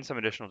add in some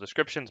additional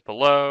descriptions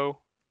below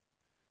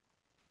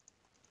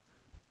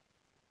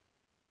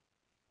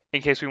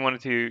in case we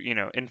wanted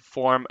to,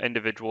 inform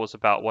individuals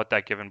about what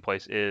that given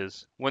place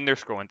is when they're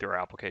scrolling through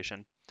our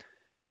application.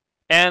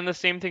 And the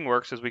same thing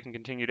works as we can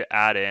continue to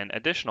add in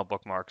additional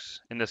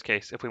bookmarks. In this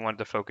case, if we wanted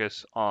to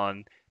focus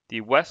on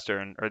the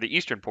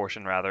eastern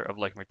portion rather of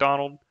Lake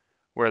McDonald,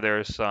 where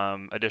there's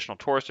some additional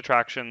tourist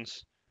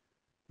attractions,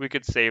 we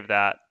could save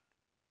that.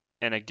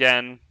 And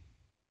again,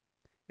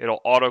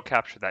 it'll auto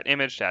capture that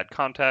image to add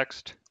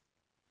context.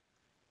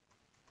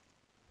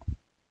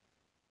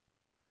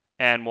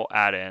 And we'll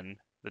add in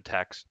the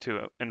text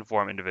to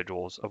inform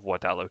individuals of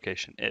what that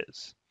location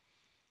is.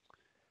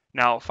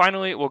 Now,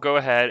 finally, we'll go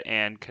ahead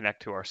and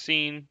connect to our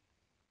scene,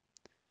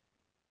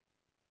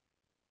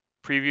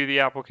 preview the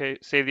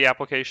application, save the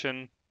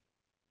application.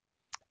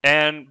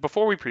 And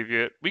before we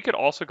preview it, we could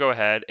also go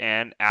ahead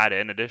and add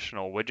in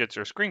additional widgets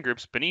or screen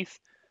groups beneath,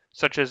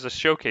 such as a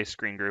showcase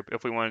screen group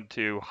if we wanted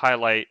to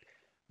highlight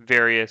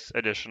various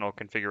additional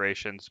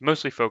configurations,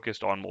 mostly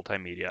focused on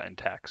multimedia and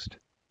text.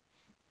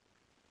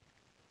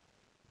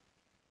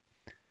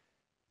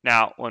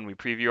 Now, when we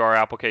preview our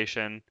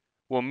application,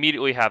 we'll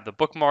immediately have the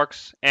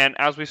bookmarks, and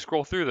as we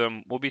scroll through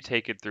them, we'll be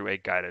taken through a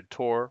guided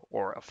tour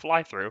or a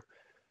fly-through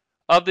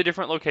of the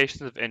different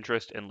locations of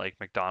interest in Lake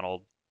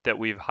McDonald that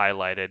we've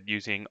highlighted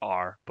using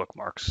our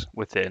bookmarks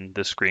within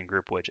the screen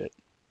group widget.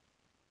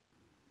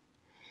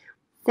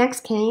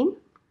 Thanks, Kane.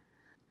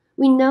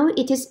 We know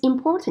it is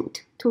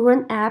important to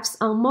run apps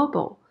on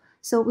mobile,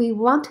 so we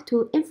want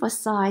to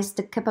emphasize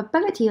the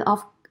capability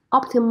of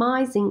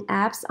optimizing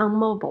apps on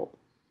mobile.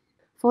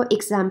 For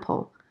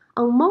example,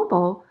 on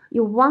mobile,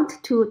 you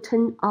want to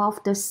turn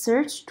off the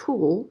search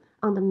tool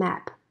on the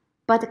map,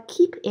 but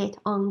keep it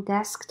on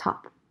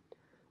desktop,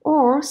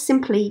 or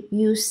simply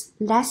use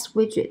less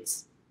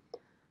widgets.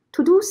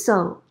 To do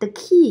so, the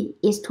key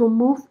is to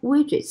move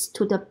widgets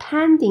to the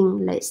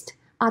pending list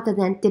other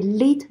than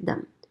delete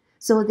them,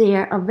 so they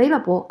are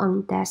available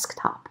on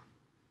desktop.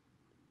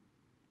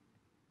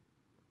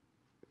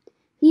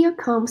 Here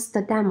comes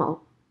the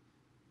demo.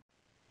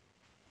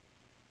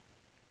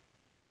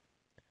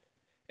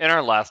 In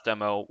our last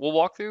demo, we'll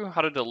walk through how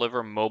to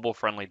deliver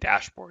mobile-friendly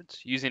dashboards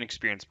using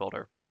Experience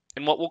Builder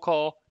in what we'll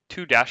call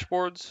 2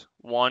 dashboards,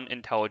 1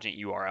 intelligent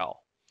URL.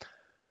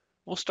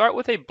 We'll start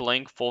with a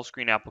blank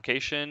full-screen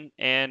application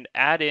and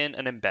add in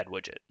an embed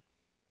widget.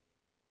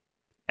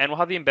 And we'll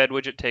have the embed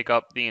widget take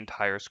up the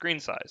entire screen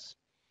size.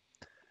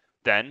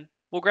 Then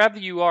we'll grab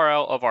the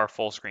URL of our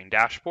full-screen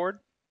dashboard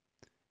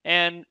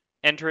and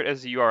enter it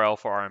as the URL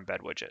for our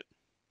embed widget.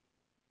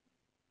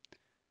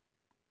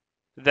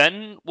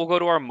 Then we'll go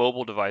to our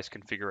mobile device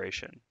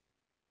configuration.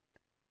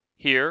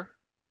 Here,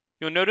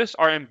 you'll notice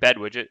our embed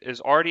widget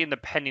is already in the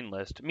pending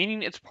list,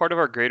 meaning it's part of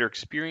our greater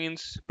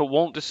experience, but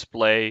won't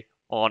display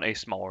on a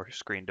smaller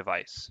screen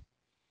device.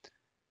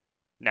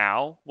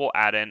 Now, we'll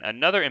add in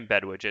another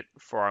embed widget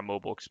for our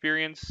mobile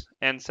experience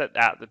and set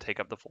that to take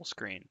up the full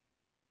screen.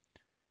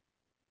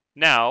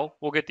 Now,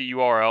 we'll get the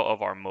URL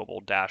of our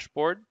mobile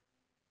dashboard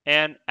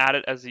and add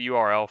it as the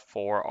URL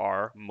for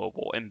our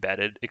mobile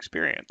embedded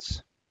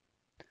experience.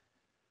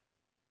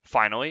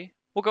 Finally,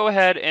 we'll go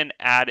ahead and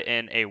add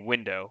in a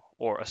window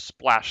or a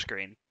splash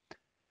screen.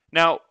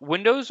 Now,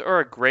 windows are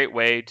a great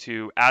way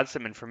to add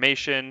some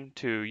information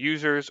to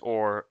users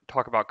or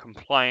talk about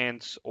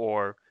compliance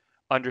or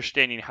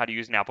understanding how to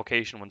use an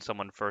application when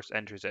someone first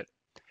enters it.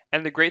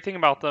 And the great thing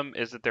about them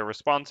is that they're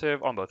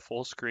responsive on both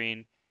full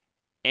screen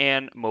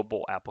and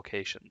mobile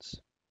applications.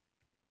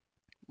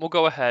 We'll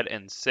go ahead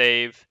and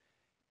save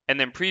and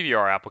then preview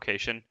our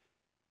application.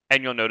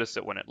 And you'll notice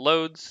that when it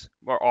loads,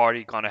 we're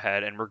already gone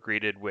ahead and we're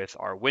greeted with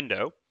our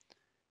window.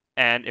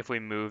 And if we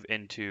move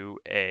into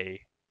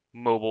a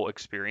mobile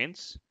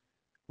experience,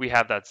 we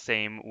have that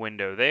same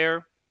window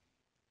there.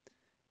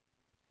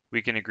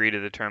 We can agree to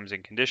the terms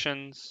and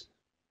conditions.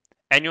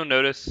 And you'll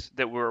notice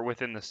that we're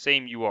within the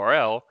same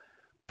URL,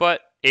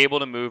 but able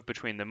to move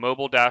between the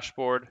mobile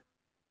dashboard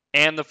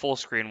and the full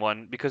screen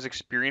one because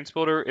Experience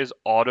Builder is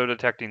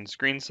auto-detecting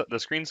the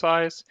screen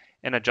size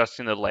and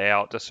adjusting the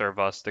layout to serve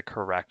us the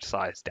correct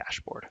size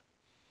dashboard.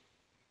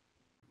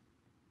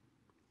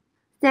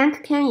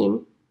 Thank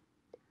Kenyon.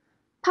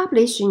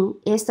 Publishing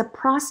is the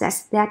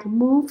process that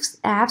moves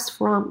apps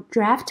from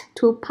draft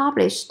to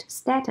published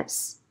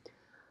status.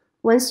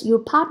 Once you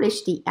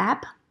publish the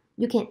app,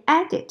 you can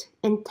edit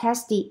and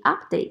test the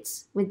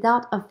updates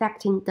without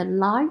affecting the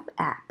live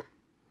app.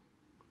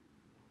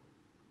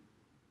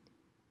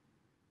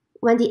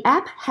 When the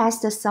app has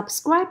the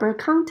subscriber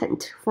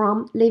content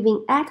from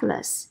Living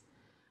Atlas,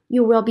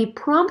 you will be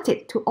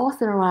prompted to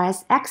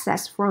authorize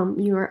access from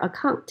your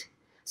account,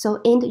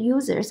 so end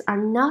users are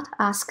not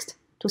asked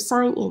to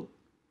sign in.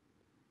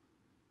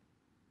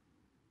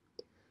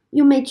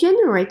 You may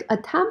generate a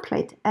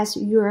template as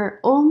your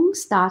own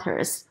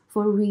starters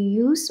for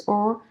reuse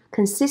or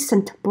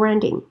consistent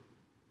branding.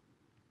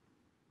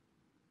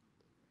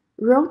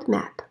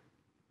 Roadmap.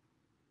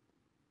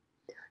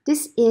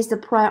 This is the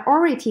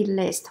priority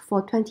list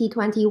for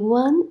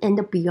 2021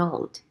 and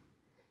beyond,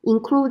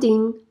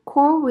 including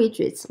core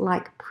widgets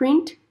like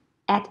print,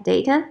 add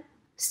data,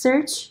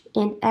 search,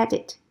 and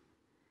edit.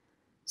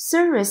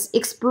 Service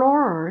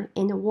Explorer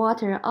and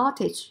Water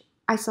Outage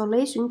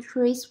Isolation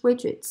Trace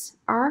widgets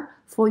are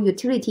for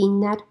utility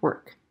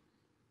network.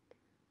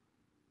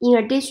 In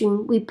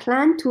addition, we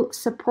plan to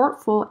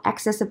support for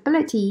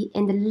accessibility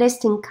and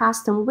listing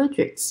custom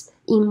widgets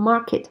in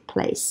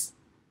Marketplace.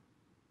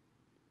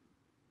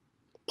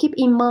 Keep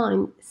in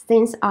mind,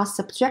 things are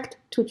subject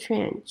to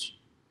change.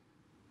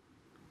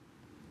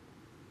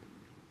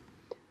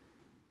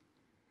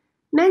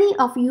 Many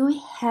of you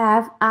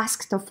have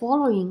asked the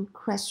following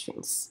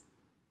questions.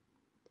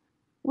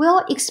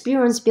 Will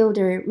Experience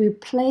Builder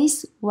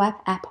replace Web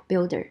App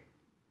Builder?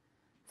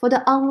 For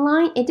the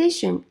online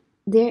edition,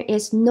 there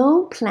is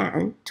no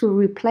plan to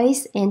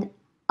replace an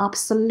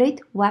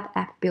obsolete Web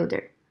App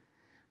Builder.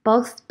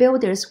 Both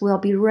builders will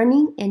be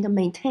running and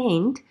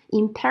maintained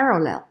in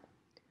parallel.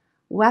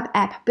 Web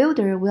App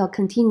Builder will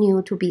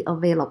continue to be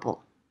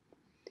available.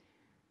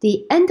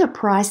 The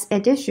Enterprise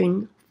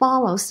Edition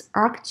follows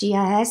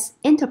ArcGIS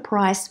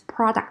Enterprise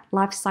Product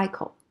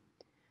Lifecycle.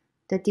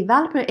 The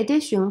Developer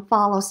Edition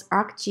follows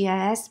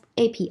ArcGIS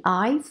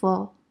API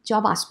for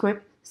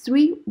JavaScript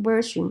 3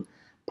 version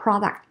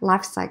product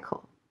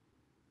lifecycle.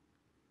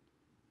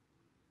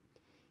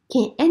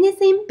 Can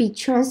anything be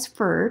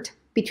transferred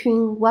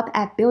between Web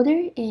App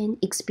Builder and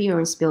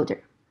Experience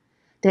Builder?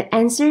 The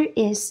answer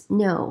is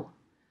no.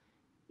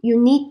 You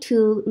need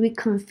to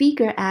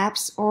reconfigure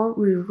apps or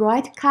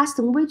rewrite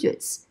custom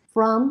widgets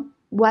from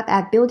Web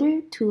App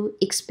Builder to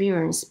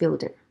Experience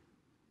Builder.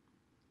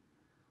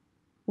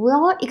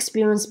 Will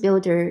Experience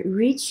Builder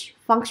reach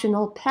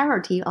functional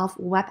parity of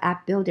Web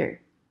App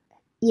Builder?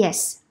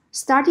 Yes.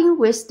 Starting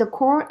with the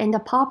core and the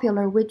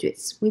popular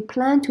widgets, we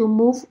plan to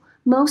move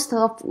most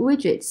of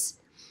widgets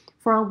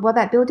from Web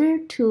App Builder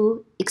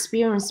to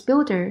Experience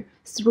Builder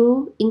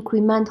through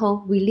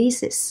incremental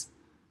releases.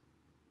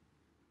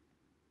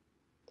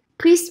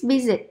 Please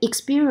visit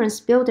Experience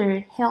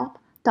Builder help,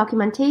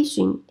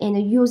 documentation,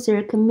 and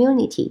user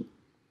community.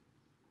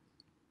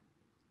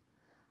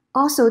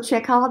 Also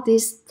check out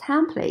these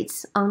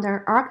templates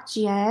under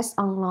ArcGIS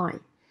Online.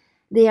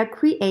 They are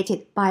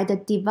created by the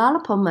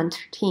development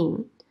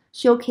team,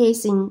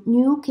 showcasing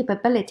new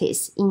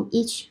capabilities in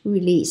each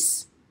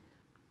release.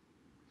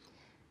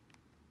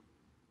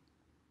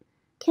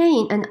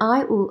 Kane and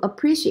I will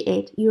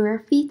appreciate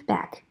your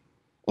feedback,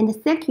 and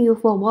thank you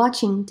for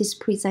watching this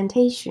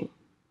presentation.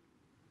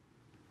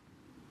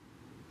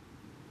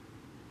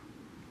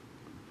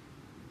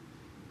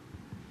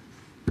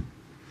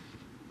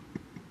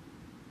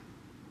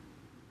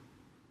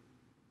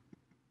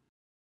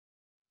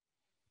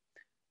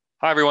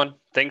 Hi, everyone.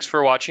 Thanks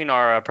for watching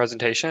our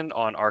presentation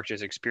on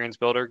ArcGIS Experience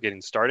Builder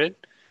getting started.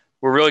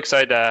 We're really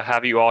excited to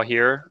have you all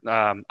here.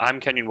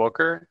 I'm Kenyon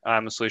Wilker.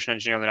 I'm a solution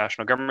engineer on the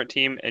national government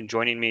team, and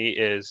joining me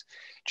is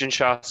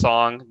Jinsha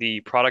Song,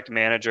 the product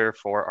manager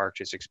for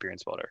ArcGIS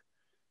Experience Builder.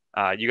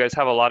 You guys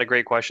have a lot of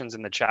great questions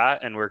in the chat,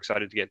 and we're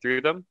excited to get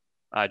through them.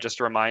 Just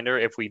a reminder,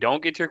 if we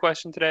don't get to your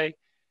question today,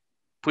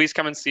 please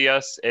come and see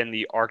us in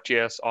the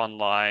ArcGIS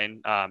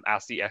Online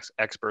Ask the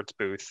Experts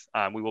booth.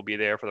 We will be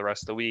there for the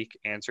rest of the week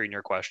answering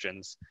your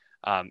questions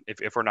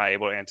if we're not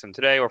able to answer them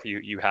today or if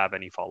you have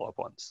any follow-up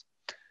ones.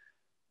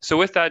 So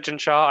with that,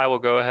 Jinsha, I will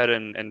go ahead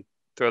and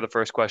throw the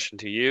first question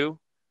to you.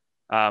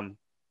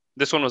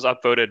 This one was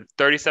upvoted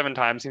 37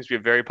 times, seems to be a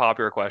very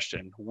popular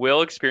question.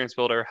 Will Experience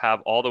Builder have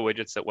all the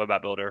widgets that Web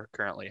App Builder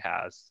currently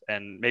has?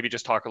 And maybe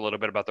just talk a little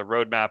bit about the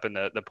roadmap and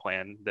the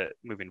plan that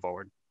moving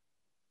forward.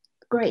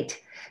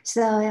 Great.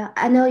 So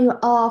I know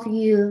all of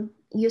you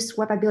use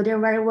Web App Builder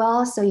very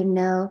well. So you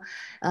know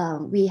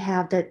we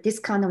have this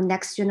kind of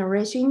next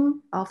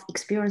generation of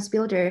Experience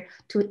Builder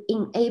to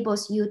enable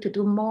you to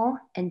do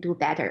more and do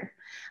better.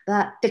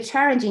 But the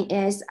challenging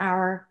is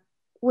our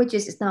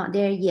widgets is not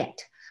there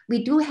yet.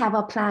 We do have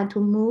a plan to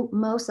move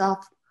most of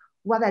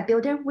Web App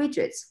Builder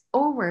widgets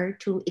over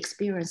to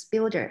Experience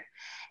Builder.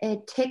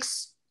 It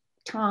takes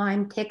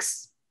time,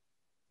 takes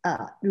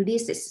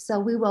releases. So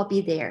we will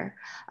be there.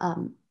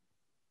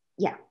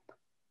 Yeah.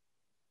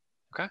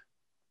 Okay,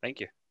 thank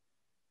you.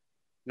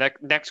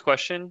 Next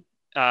question,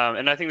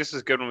 and I think this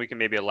is good when we can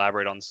maybe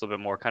elaborate on this a little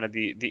bit more, kind of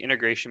the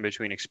integration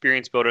between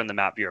Experience Builder and the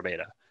Map Viewer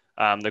beta.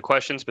 The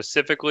question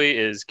specifically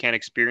is, can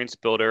Experience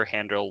Builder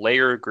handle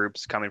layer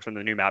groups coming from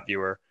the new Map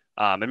Viewer?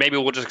 And maybe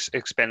we'll just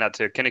expand that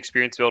to, can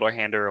Experience Builder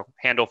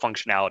handle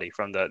functionality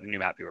from the new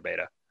Map Viewer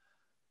beta?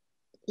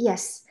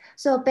 Yes,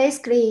 so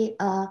basically,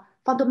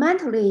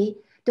 fundamentally,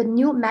 the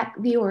new map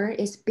viewer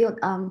is built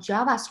on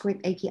JavaScript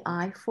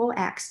API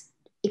 4x.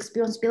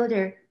 Experience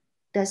Builder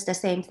does the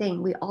same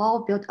thing. We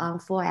all built on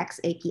 4x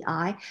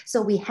API.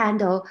 So we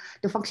handle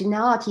the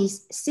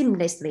functionalities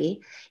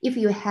seamlessly. If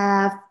you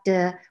have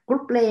the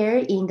group layer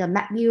in the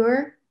map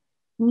viewer,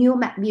 new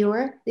map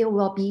viewer, they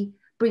will be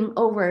bring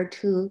over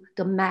to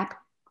the map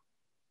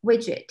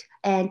widget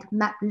and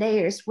map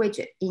layers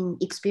widget in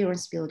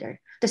Experience Builder.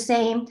 The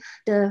same,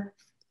 the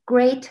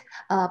great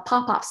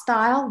pop-up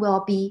style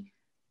will be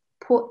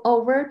put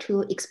over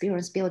to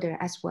Experience Builder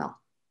as well.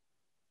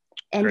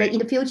 And then in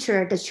the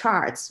future, the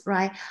charts,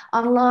 right?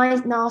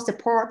 Online now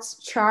supports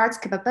charts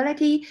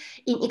capability.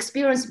 In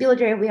Experience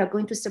Builder, we are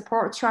going to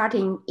support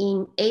charting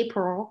in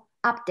April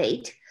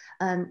update.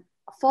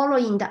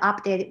 Following the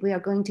update, we are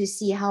going to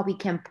see how we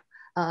can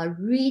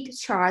read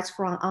charts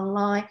from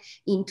online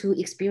into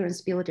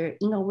Experience Builder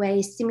in a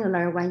way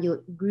similar when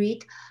you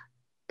read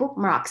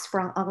bookmarks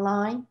from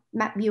online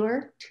map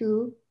viewer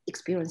to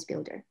Experience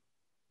Builder.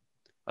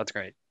 That's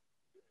great.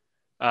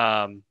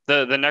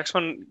 The next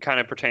one kind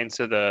of pertains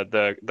to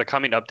the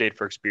coming update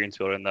for Experience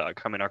Builder and the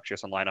coming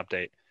ArcGIS Online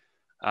update.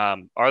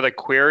 Are the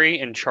query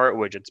and chart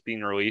widgets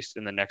being released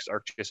in the next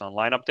ArcGIS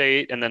Online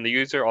update? And then the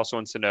user also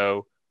wants to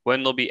know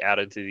when they'll be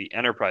added to the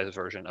enterprise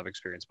version of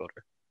Experience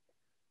Builder.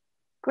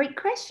 Great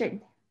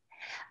question.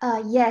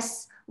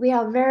 Yes, we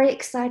are very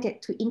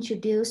excited to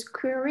introduce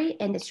query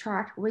and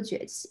chart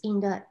widgets in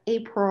the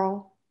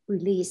April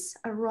release,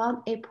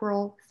 around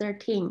April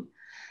 13.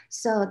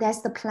 So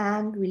that's the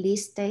planned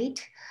release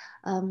date.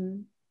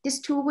 These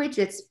two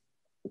widgets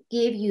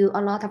give you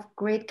a lot of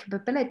great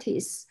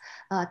capabilities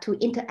to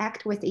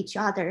interact with each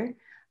other.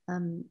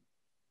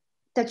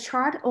 The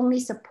chart only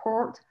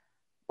support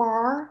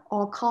bar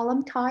or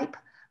column type,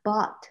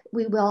 but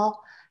we will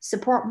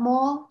support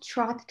more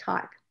chart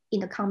type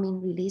in the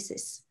coming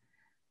releases.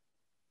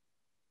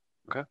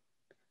 Okay.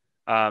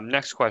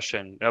 Next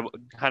question,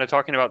 kind of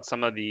talking about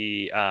some of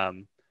the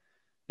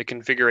the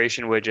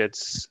configuration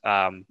widgets.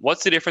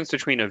 What's the difference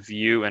between a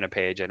view and a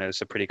page? I know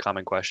it's a pretty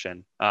common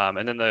question.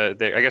 And then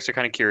I guess they're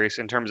kind of curious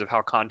in terms of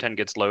how content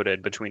gets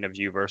loaded between a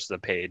view versus a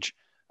page.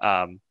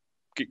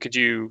 Could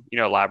you,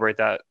 elaborate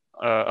that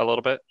a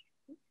little bit?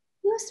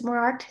 You're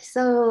smart.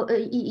 So,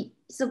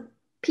 so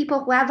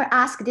people who ever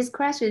ask these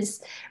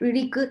questions,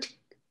 really good,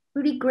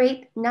 really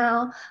great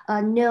now,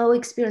 know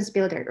Experience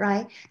Builder,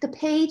 right? The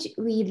page,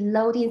 we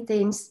loading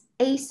things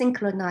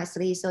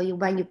asynchronously. So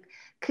when you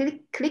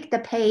click the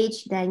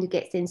page, then you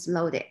get things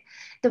loaded.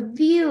 The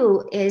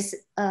view is,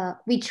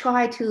 we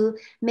try to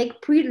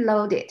make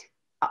preloaded,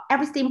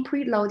 everything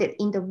preloaded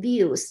in the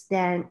views,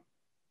 then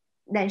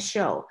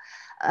show.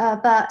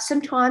 But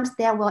sometimes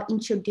they will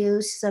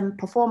introduce some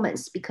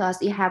performance because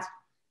you have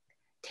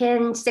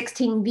 10,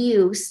 16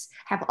 views,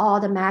 have all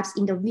the maps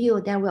in the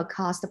view, that will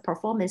cause the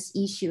performance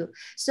issue.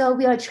 So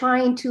we are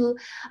trying to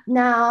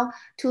now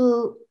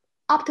to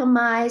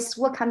optimize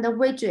what kind of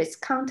widgets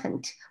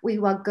content we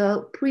will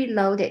go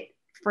preloaded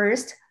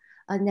first,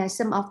 and then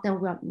some of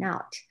them will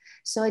not.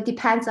 So it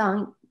depends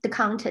on the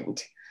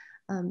content.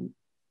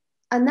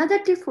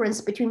 Another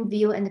difference between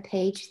view and the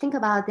page, think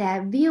about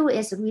that. View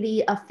is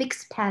really a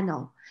fixed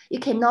panel. You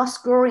cannot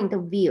scroll in the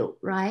view,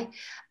 right?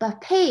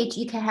 But page,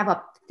 you can have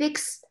a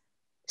fixed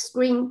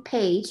screen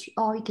page,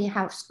 or you can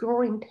have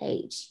scrolling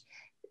page.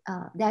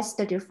 That's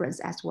the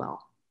difference as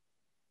well.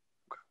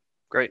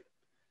 Great.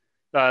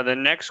 The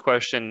next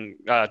question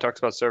talks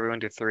about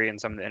Survey123 and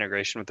some of the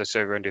integration with the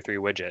Survey123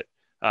 widget.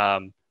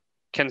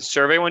 Can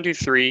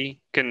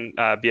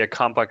Survey123 be a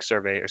complex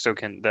survey, or so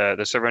can the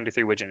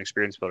Survey123 widget and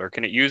Experience Builder?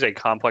 Can it use a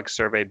complex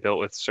survey built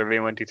with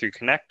Survey123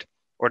 Connect,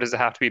 or does it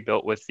have to be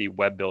built with the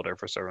web builder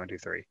for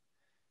Survey123?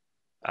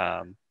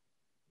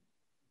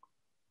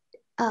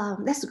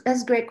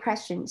 That's a great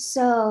question.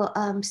 So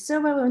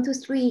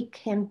Survey123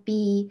 can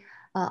be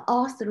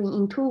authoring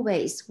in two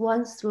ways.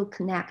 One through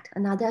Connect,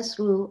 another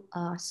through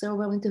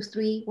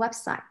Survey123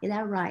 website. Is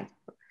that right?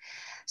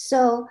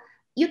 So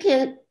you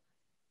can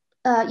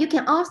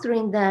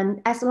authoring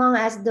them as long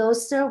as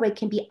those survey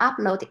can be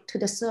uploaded to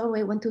the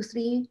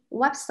Survey123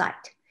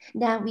 website.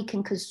 Then we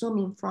can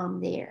consuming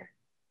from there.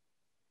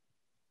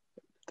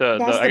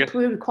 That's the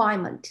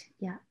pre-requirement.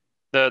 Yeah.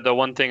 The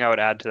one thing I would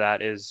add to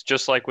that is,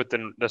 just like with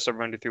the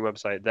Survey123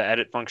 website, the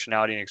edit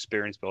functionality in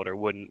Experience Builder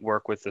wouldn't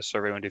work with the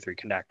Survey123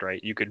 Connect, right?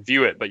 You could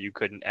view it, but you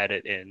couldn't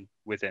edit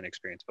within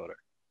Experience Builder.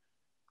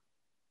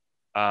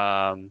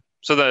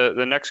 So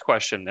the next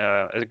question,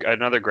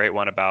 another great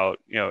one about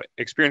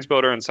Experience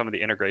Builder and some of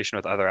the integration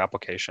with other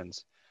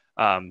applications.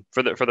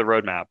 For the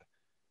roadmap,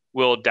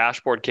 will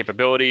dashboard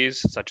capabilities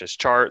such as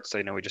charts,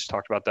 we just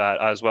talked about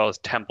that, as well as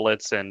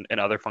templates and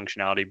other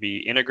functionality be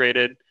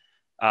integrated?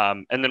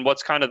 And then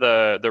what's kind of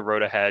the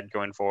road ahead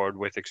going forward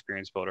with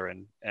Experience Builder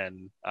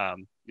and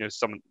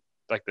some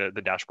like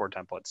the dashboard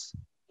templates?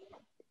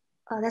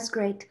 That's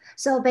great.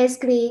 So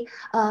basically,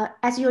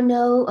 as you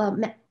know,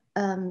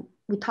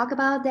 we talk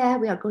about that.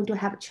 We are going to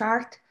have a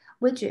chart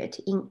widget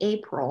in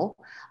April.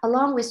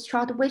 Along with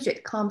chart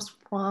widget comes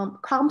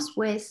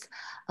with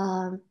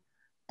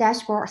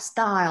dashboard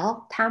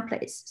style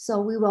templates. So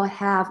we will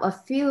have a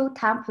few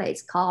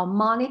templates called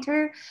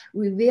monitor,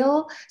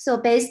 reveal. So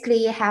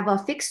basically have a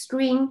fixed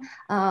string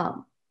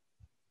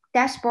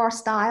dashboard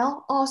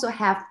style, also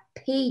have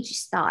page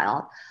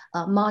style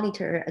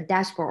monitor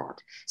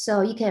dashboard.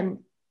 So you can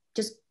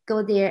just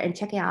go there and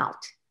check it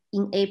out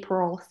in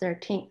April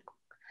 13th.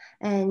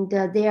 And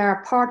they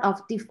are part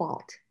of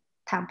default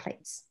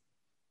templates.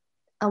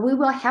 We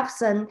will have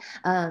some,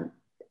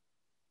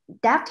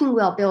 dev team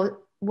will build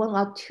one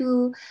or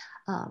two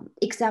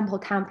example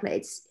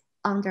templates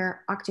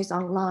under ArcGIS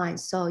Online,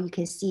 so you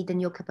can see the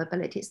new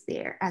capabilities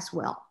there as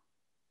well.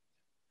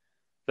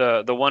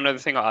 The one other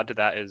thing I'll add to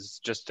that is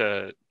just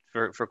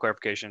for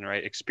clarification,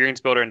 right?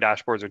 Experience Builder and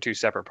dashboards are two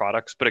separate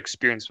products, but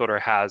Experience Builder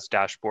has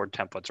dashboard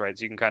templates, right?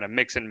 So you can kind of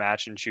mix and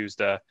match and choose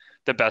the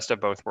best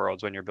of both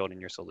worlds when you're building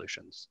your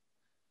solutions.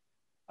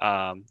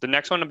 The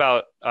next one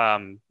about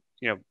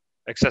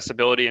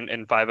accessibility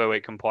and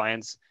 508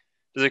 compliance.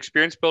 Does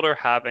Experience Builder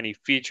have any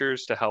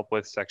features to help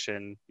with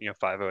section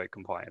 508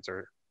 compliance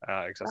or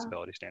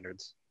accessibility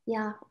standards?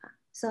 Yeah,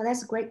 so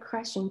that's a great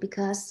question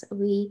because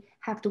we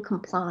have to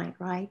comply,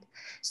 right?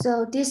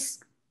 So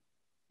this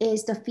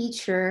is the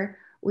feature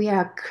we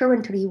are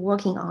currently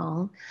working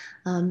on.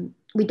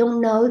 We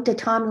don't know the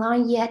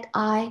timeline yet.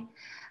 I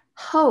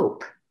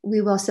hope we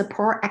will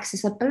support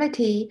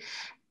accessibility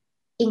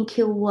in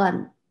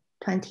Q1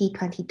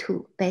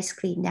 2022,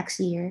 basically next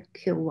year,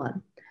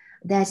 Q1.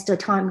 That's the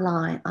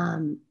timeline.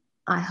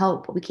 I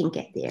hope we can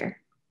get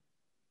there.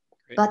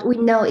 Great. But we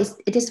know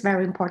it is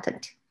very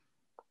important.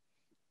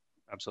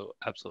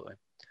 Absolutely.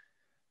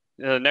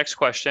 The next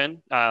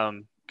question,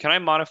 can I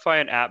modify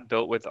an app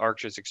built with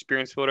ArcGIS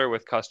Experience Builder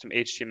with custom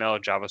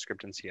HTML,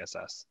 JavaScript, and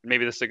CSS?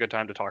 Maybe this is a good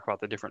time to talk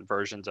about the different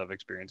versions of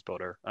Experience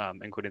Builder,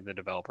 including the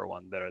developer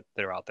one that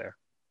are out there.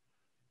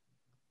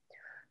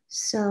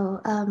 So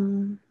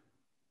I'm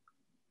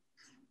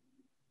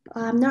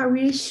not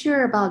really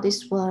sure about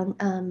this one.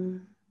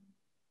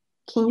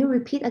 Can you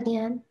repeat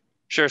again?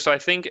 Sure. So I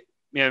think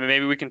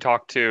maybe we can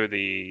talk to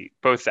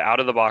both the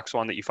out-of-the-box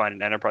one that you find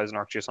in Enterprise and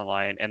ArcGIS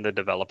Online and the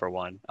developer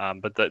one.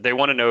 But they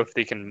want to know if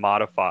they can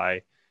modify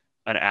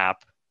an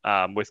app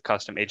with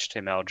custom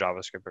HTML,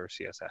 JavaScript, or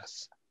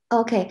CSS.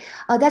 Okay,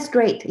 that's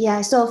great.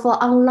 Yeah, so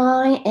for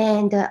online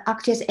and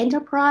ArcGIS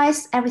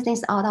Enterprise,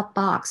 everything's out of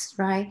box,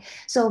 right?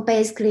 So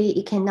basically,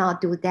 you cannot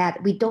do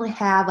that. We don't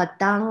have a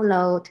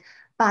download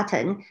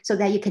button so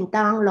that you can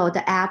download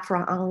the app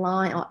from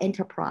online or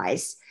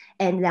enterprise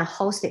and then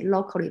host it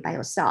locally by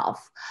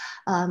yourself,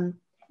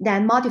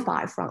 then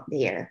modify from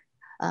there.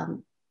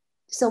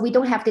 So we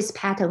don't have this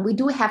pattern. We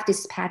do have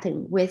this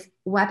pattern with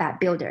Web App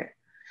Builder.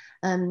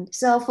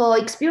 So for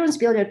Experience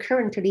Builder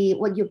currently,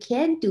 what you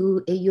can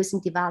do is using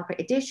Developer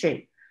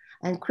Edition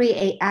and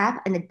create an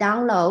app and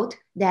download,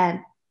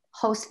 then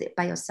host it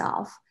by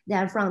yourself.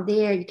 Then from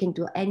there, you can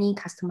do any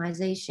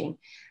customization,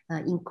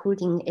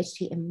 including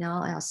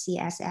HTML or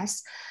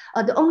CSS.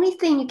 The only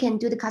thing you can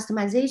do the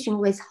customization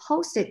with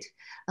hosted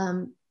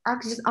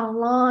ArcGIS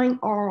Online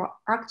or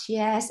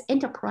ArcGIS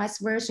Enterprise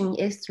version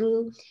is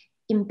through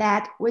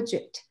embed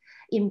widget.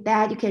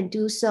 Embed, you can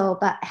do so,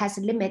 but has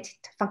limited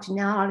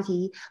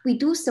functionality. We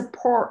do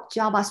support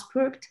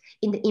JavaScript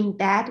in the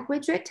embed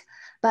widget,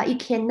 but you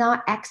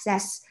cannot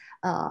access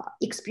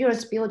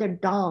Experience Builder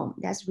DOM.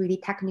 That's really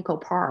technical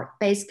part.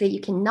 Basically,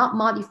 you cannot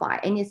modify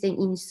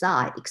anything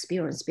inside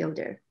Experience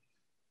Builder.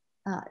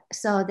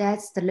 So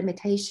that's the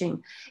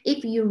limitation.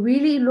 If you're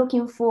really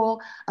looking for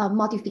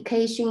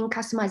modification,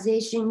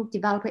 customization,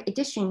 Developer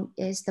Edition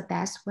is the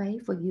best way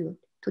for you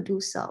to do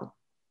so.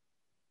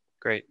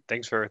 Great.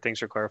 Thanks for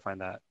clarifying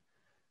that.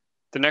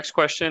 The next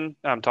question,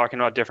 I'm talking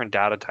about different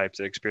data types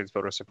that Experience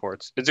Builder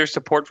supports. Is there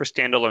support for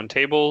standalone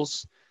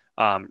tables,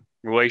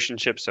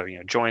 relationships, so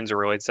joins or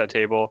relates to that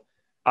table?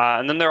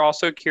 And then they're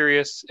also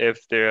curious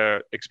if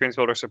the Experience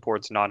Builder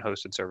supports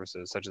non-hosted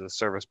services, such as a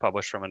service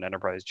published from an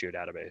enterprise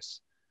geodatabase.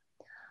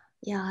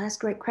 Yeah, that's a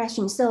great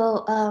question.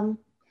 So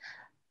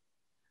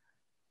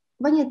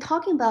when you're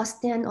talking about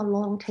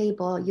standalone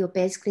table, you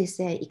basically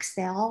say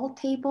Excel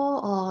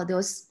table or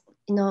those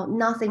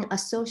nothing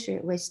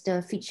associated with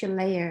the feature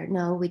layer.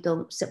 No, we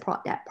don't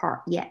support that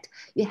part yet.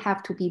 You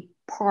have to be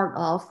part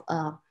of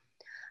a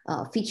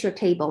feature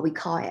table. We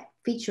call it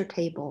feature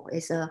table.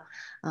 Is a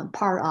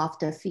part of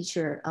the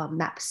feature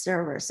map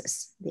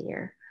services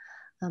there.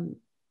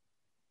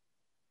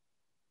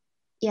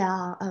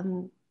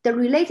 The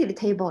related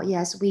table,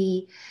 yes,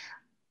 we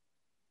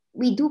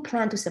do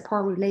plan to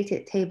support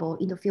related table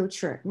in the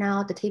future.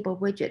 Now the table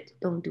widget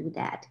don't do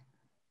that.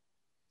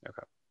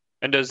 Okay.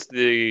 And does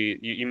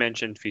you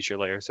mentioned feature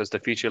layers, does the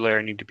feature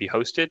layer need to be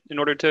hosted in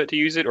order to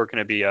use it, or can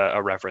it be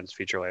a reference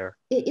feature layer?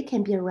 It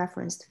can be a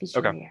referenced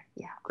feature layer,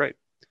 yeah. Great.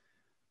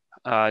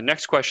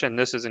 Next question,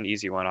 this is an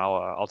easy one.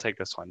 I'll take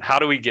this one. How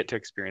do we get to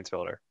Experience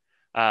Builder?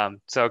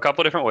 So a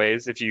couple of different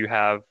ways. If you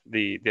have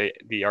the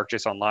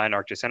ArcGIS Online,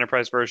 ArcGIS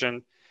Enterprise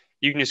version,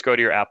 you can just go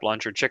to your app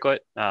launcher chiclet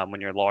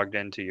when you're logged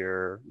into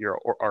your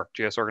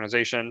ArcGIS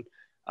organization,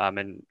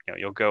 and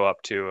you'll go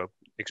up to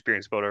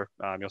Experience Builder.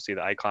 You'll see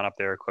the icon up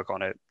there. Click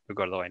on it. You'll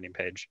go to the landing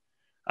page.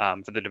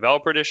 For the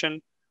Developer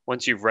Edition,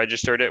 once you've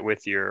registered it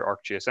with your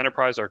ArcGIS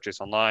Enterprise,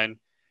 ArcGIS Online,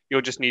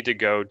 you'll just need to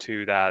go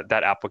to that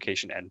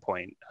application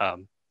endpoint.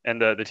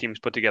 And the team's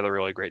put together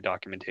really great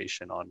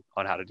documentation on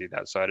how to do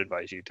that. So I'd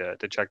advise you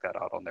to check that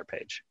out on their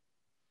page.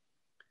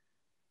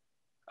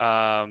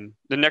 The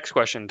next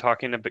question,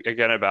 talking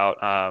again about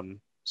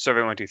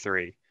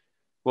Survey123.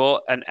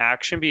 Will an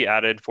action be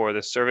added for the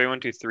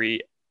Survey123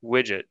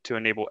 widget to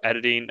enable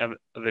editing of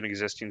an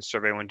existing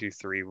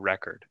Survey123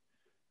 record?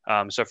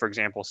 So for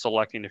example,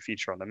 selecting a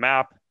feature on the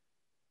map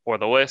or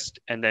the list,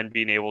 and then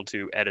being able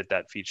to edit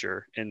that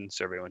feature in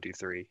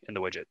Survey123 in the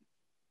widget.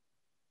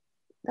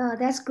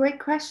 That's a great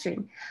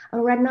question.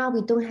 Right now,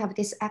 we don't have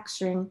this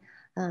action,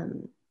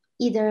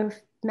 either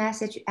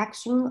message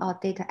action or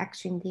data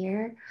action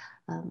there.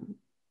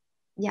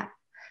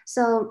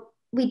 So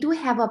we do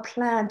have a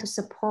plan to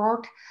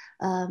support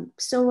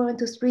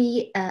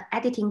Survey123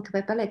 editing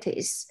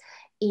capabilities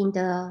in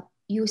the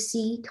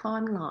UC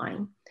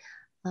timeline.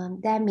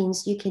 That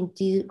means you can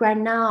do, right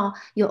now,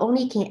 you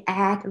only can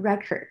add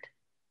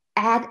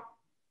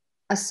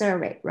a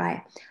survey,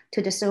 right,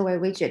 to the survey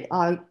widget,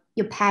 or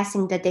you're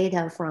passing the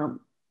data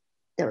from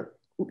the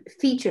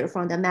feature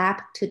from the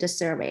map to the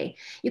survey.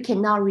 You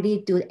cannot really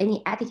do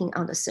any editing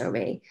on the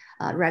survey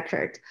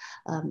record.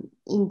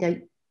 In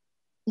the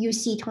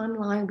UC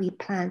timeline, we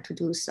plan to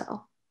do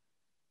so.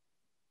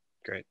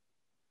 Great.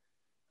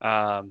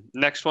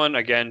 Next one,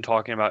 again,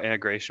 talking about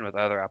integration with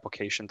other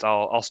applications.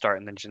 I'll start,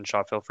 and then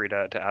Jinsha, feel free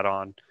to add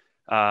on.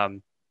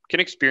 Can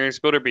Experience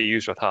Builder be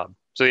used with Hub?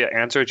 So the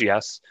answer is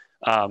yes.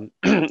 And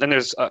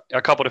there's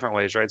a couple different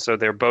ways, right? So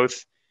they're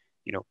both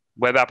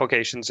web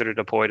applications that are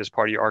deployed as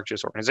part of your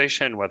ArcGIS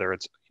organization, whether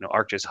it's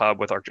ArcGIS Hub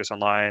with ArcGIS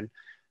Online,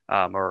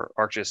 or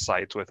ArcGIS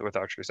Sites with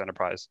ArcGIS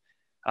Enterprise.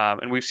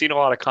 And we've seen a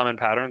lot of common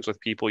patterns with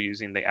people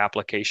using the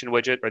application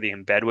widget or the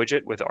embed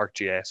widget with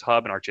ArcGIS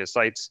Hub and ArcGIS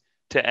Sites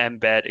to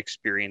embed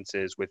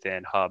experiences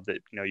within Hub that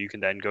you can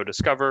then go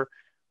discover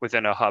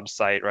within a hub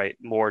site, right,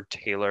 more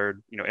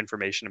tailored,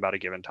 information about a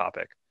given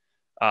topic.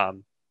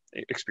 Um,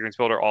 Experience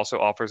Builder also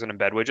offers an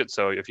embed widget.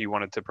 So if you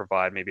wanted to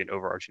provide maybe an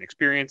overarching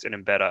experience and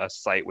embed a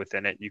site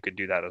within it, you could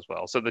do that as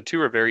well. So the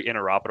two are very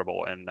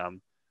interoperable and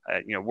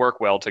work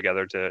well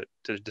together to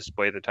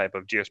display the type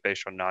of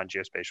geospatial,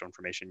 non-geospatial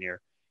information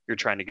you're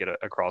trying to get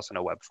across in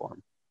a web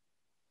form.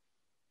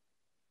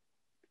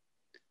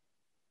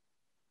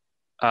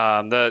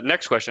 The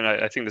next question,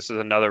 I think this is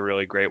another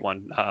really great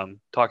one.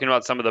 Talking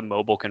about some of the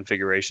mobile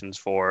configurations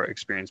for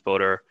Experience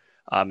Builder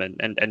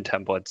and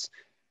templates.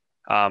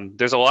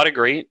 There's a lot of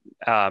great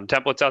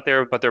templates out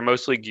there, but they're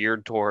mostly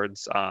geared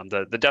towards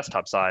the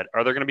desktop side.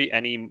 Are there going to be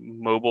any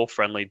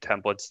mobile-friendly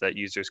templates that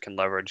users can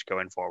leverage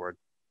going forward?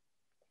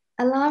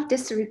 I love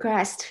this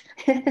request.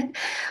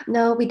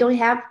 No, we don't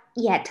have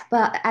yet,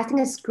 but I think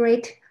it's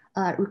great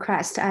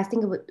request. I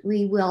think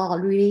we will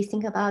really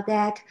think about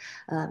that.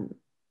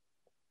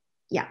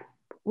 Yeah,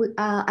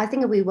 I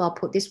think we will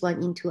put this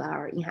one into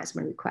our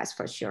enhancement request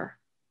for sure.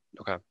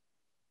 Okay.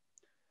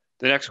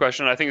 The next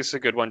question, I think this is a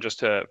good one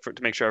just to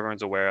make sure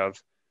everyone's aware of.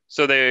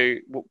 So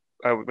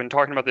I've been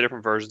talking about the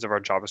different versions of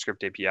our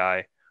JavaScript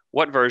API.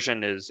 What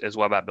version is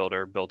Web App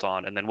Builder built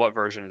on? And then what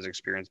version is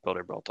Experience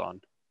Builder built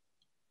on?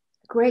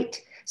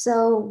 Great.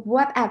 So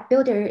Web App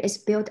Builder is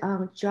built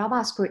on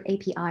JavaScript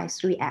API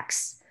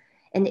 3x,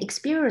 and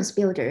Experience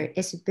Builder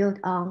is built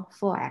on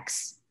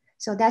 4x.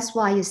 So that's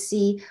why you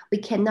see we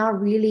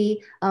cannot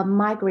really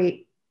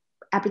migrate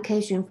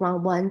application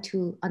from one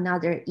to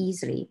another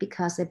easily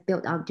because they're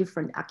built on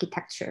different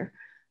architecture.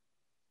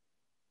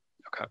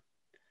 Okay.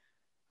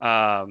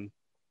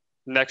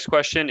 Next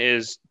question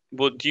is,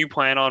 do you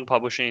plan on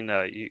publishing,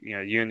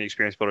 you and the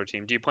Experience Builder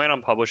team, do you plan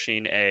on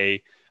publishing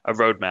a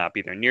roadmap,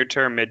 either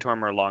near-term,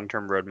 mid-term, or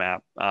long-term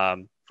roadmap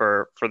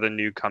for the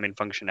new coming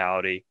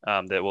functionality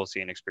that we'll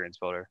see in Experience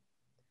Builder?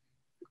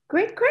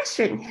 Great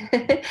question.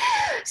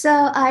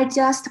 So I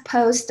just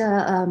post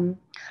a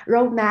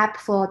roadmap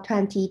for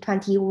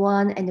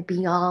 2021 and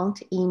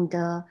beyond in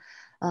the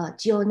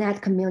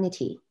GeoNet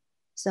community.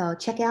 So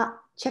check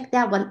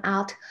that one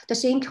out. At the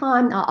same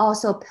time, I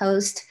also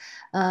post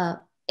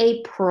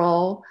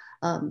April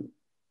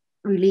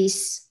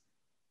release.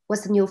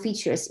 What's the new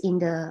features in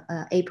the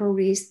April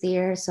release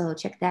there? So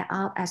check that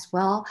out as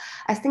well.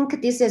 I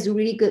think this is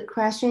really good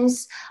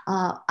questions.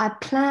 I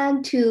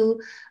plan to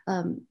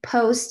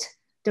post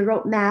the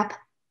roadmap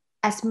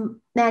as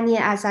many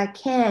as I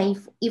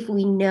can if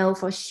we know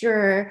for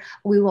sure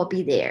we will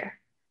be there.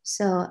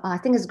 So I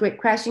think it's a great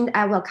question.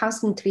 I will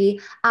constantly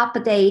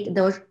update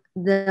those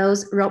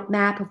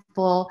roadmap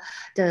for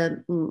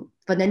the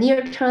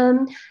near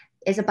term.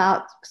 Is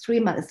about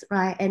 3 months,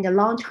 right? And the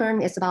long term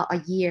is about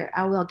a year.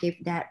 I will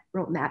give that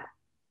roadmap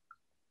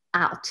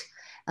out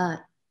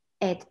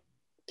at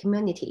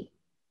community,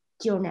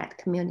 GeoNet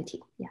community.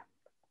 Yeah.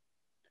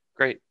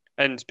 Great.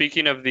 And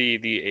speaking of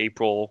the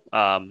April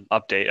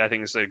update, I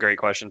think this is a great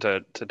question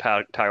to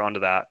tag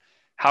onto that.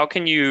 How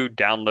can you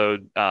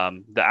download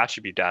the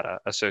attribute data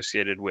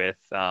associated with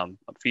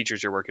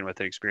features you're working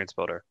with in Experience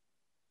Builder?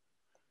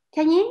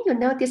 Can you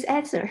know this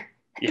answer?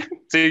 Yeah.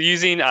 So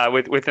using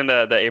within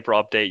the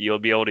April update, you'll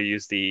be able to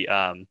use the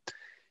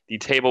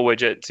table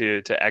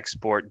widget to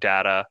export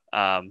data,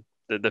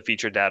 the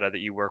feature data that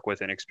you work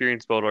with in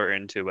Experience Builder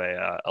into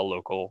a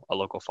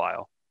local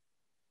file.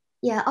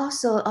 Yeah,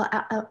 also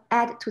I'll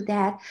add to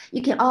that,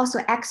 you can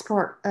also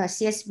export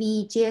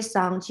CSV,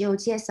 JSON,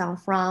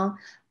 GeoJSON from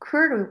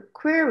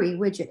query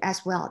widget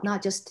as well,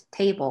 not just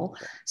table.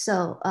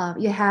 So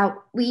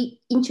we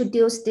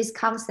introduced this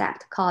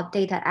concept called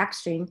data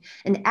action,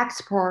 and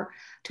export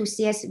to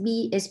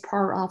CSV is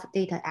part of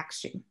data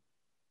action.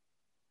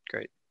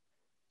 Great.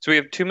 So we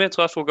have 2 minutes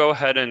left. We'll go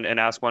ahead and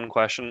ask one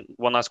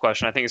last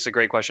question. I think it's a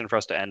great question for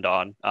us to end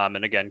on.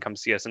 And again, come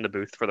see us in the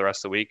booth for the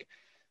rest of the week.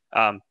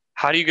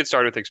 How do you get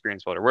started with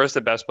Experience Builder? Where's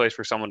the best place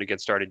for someone to get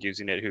started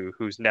using it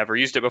who's never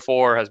used it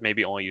before, has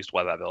maybe only used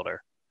Web App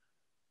Builder?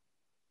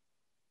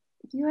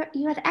 You're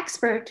the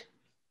expert.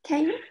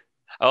 Can you?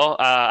 Oh,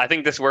 I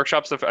think this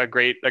workshop's a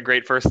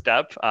great first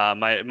step.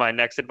 My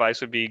next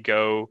advice would be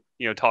go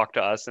talk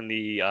to us in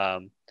the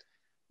Ask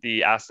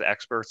the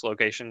Experts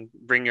location.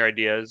 Bring your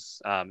ideas.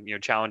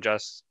 Challenge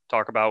us.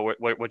 Talk about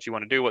what you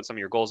want to do, what some of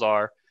your goals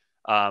are.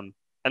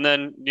 And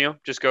then,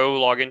 just go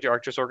log into your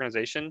ArcGIS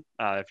organization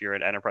if you're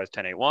an Enterprise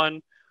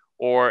 10.8.1,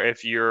 or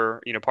if you're,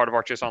 part of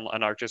an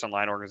ArcGIS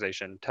Online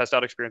organization. Test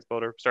out Experience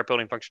Builder, start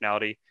building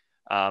functionality.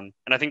 And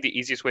I think the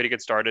easiest way to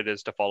get started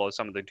is to follow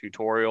some of the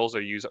tutorials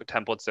or use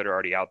templates that are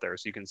already out there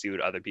so you can see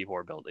what other people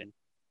are building.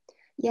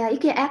 Yeah, you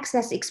can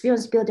access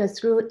Experience Builder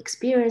through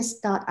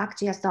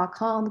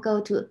experience.arcgis.com. Go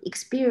to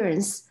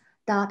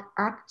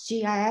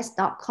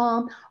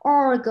experience.arcgis.com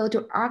or go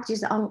to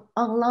ArcGIS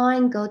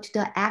Online, go to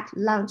the app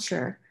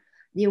launcher.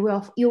 You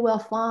will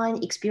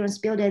find Experience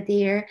Builder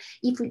there.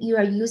 If you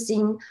are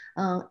using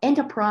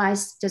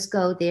Enterprise, just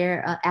go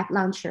there, App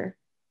Launcher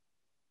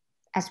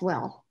as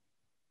well.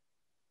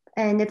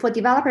 And for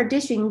Developer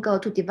Edition, go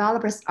to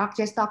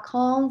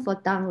developers.arcgis.com for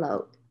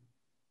download.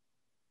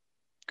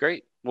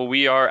 Great. Well,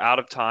 we are out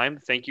of time.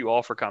 Thank you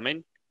all for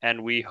coming.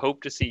 And we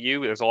hope to see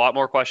you. There's a lot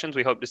more questions.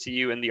 We hope to see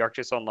you in the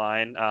ArcGIS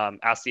Online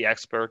Ask the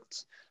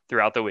Experts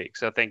throughout the week.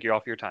 So thank you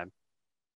all for your time.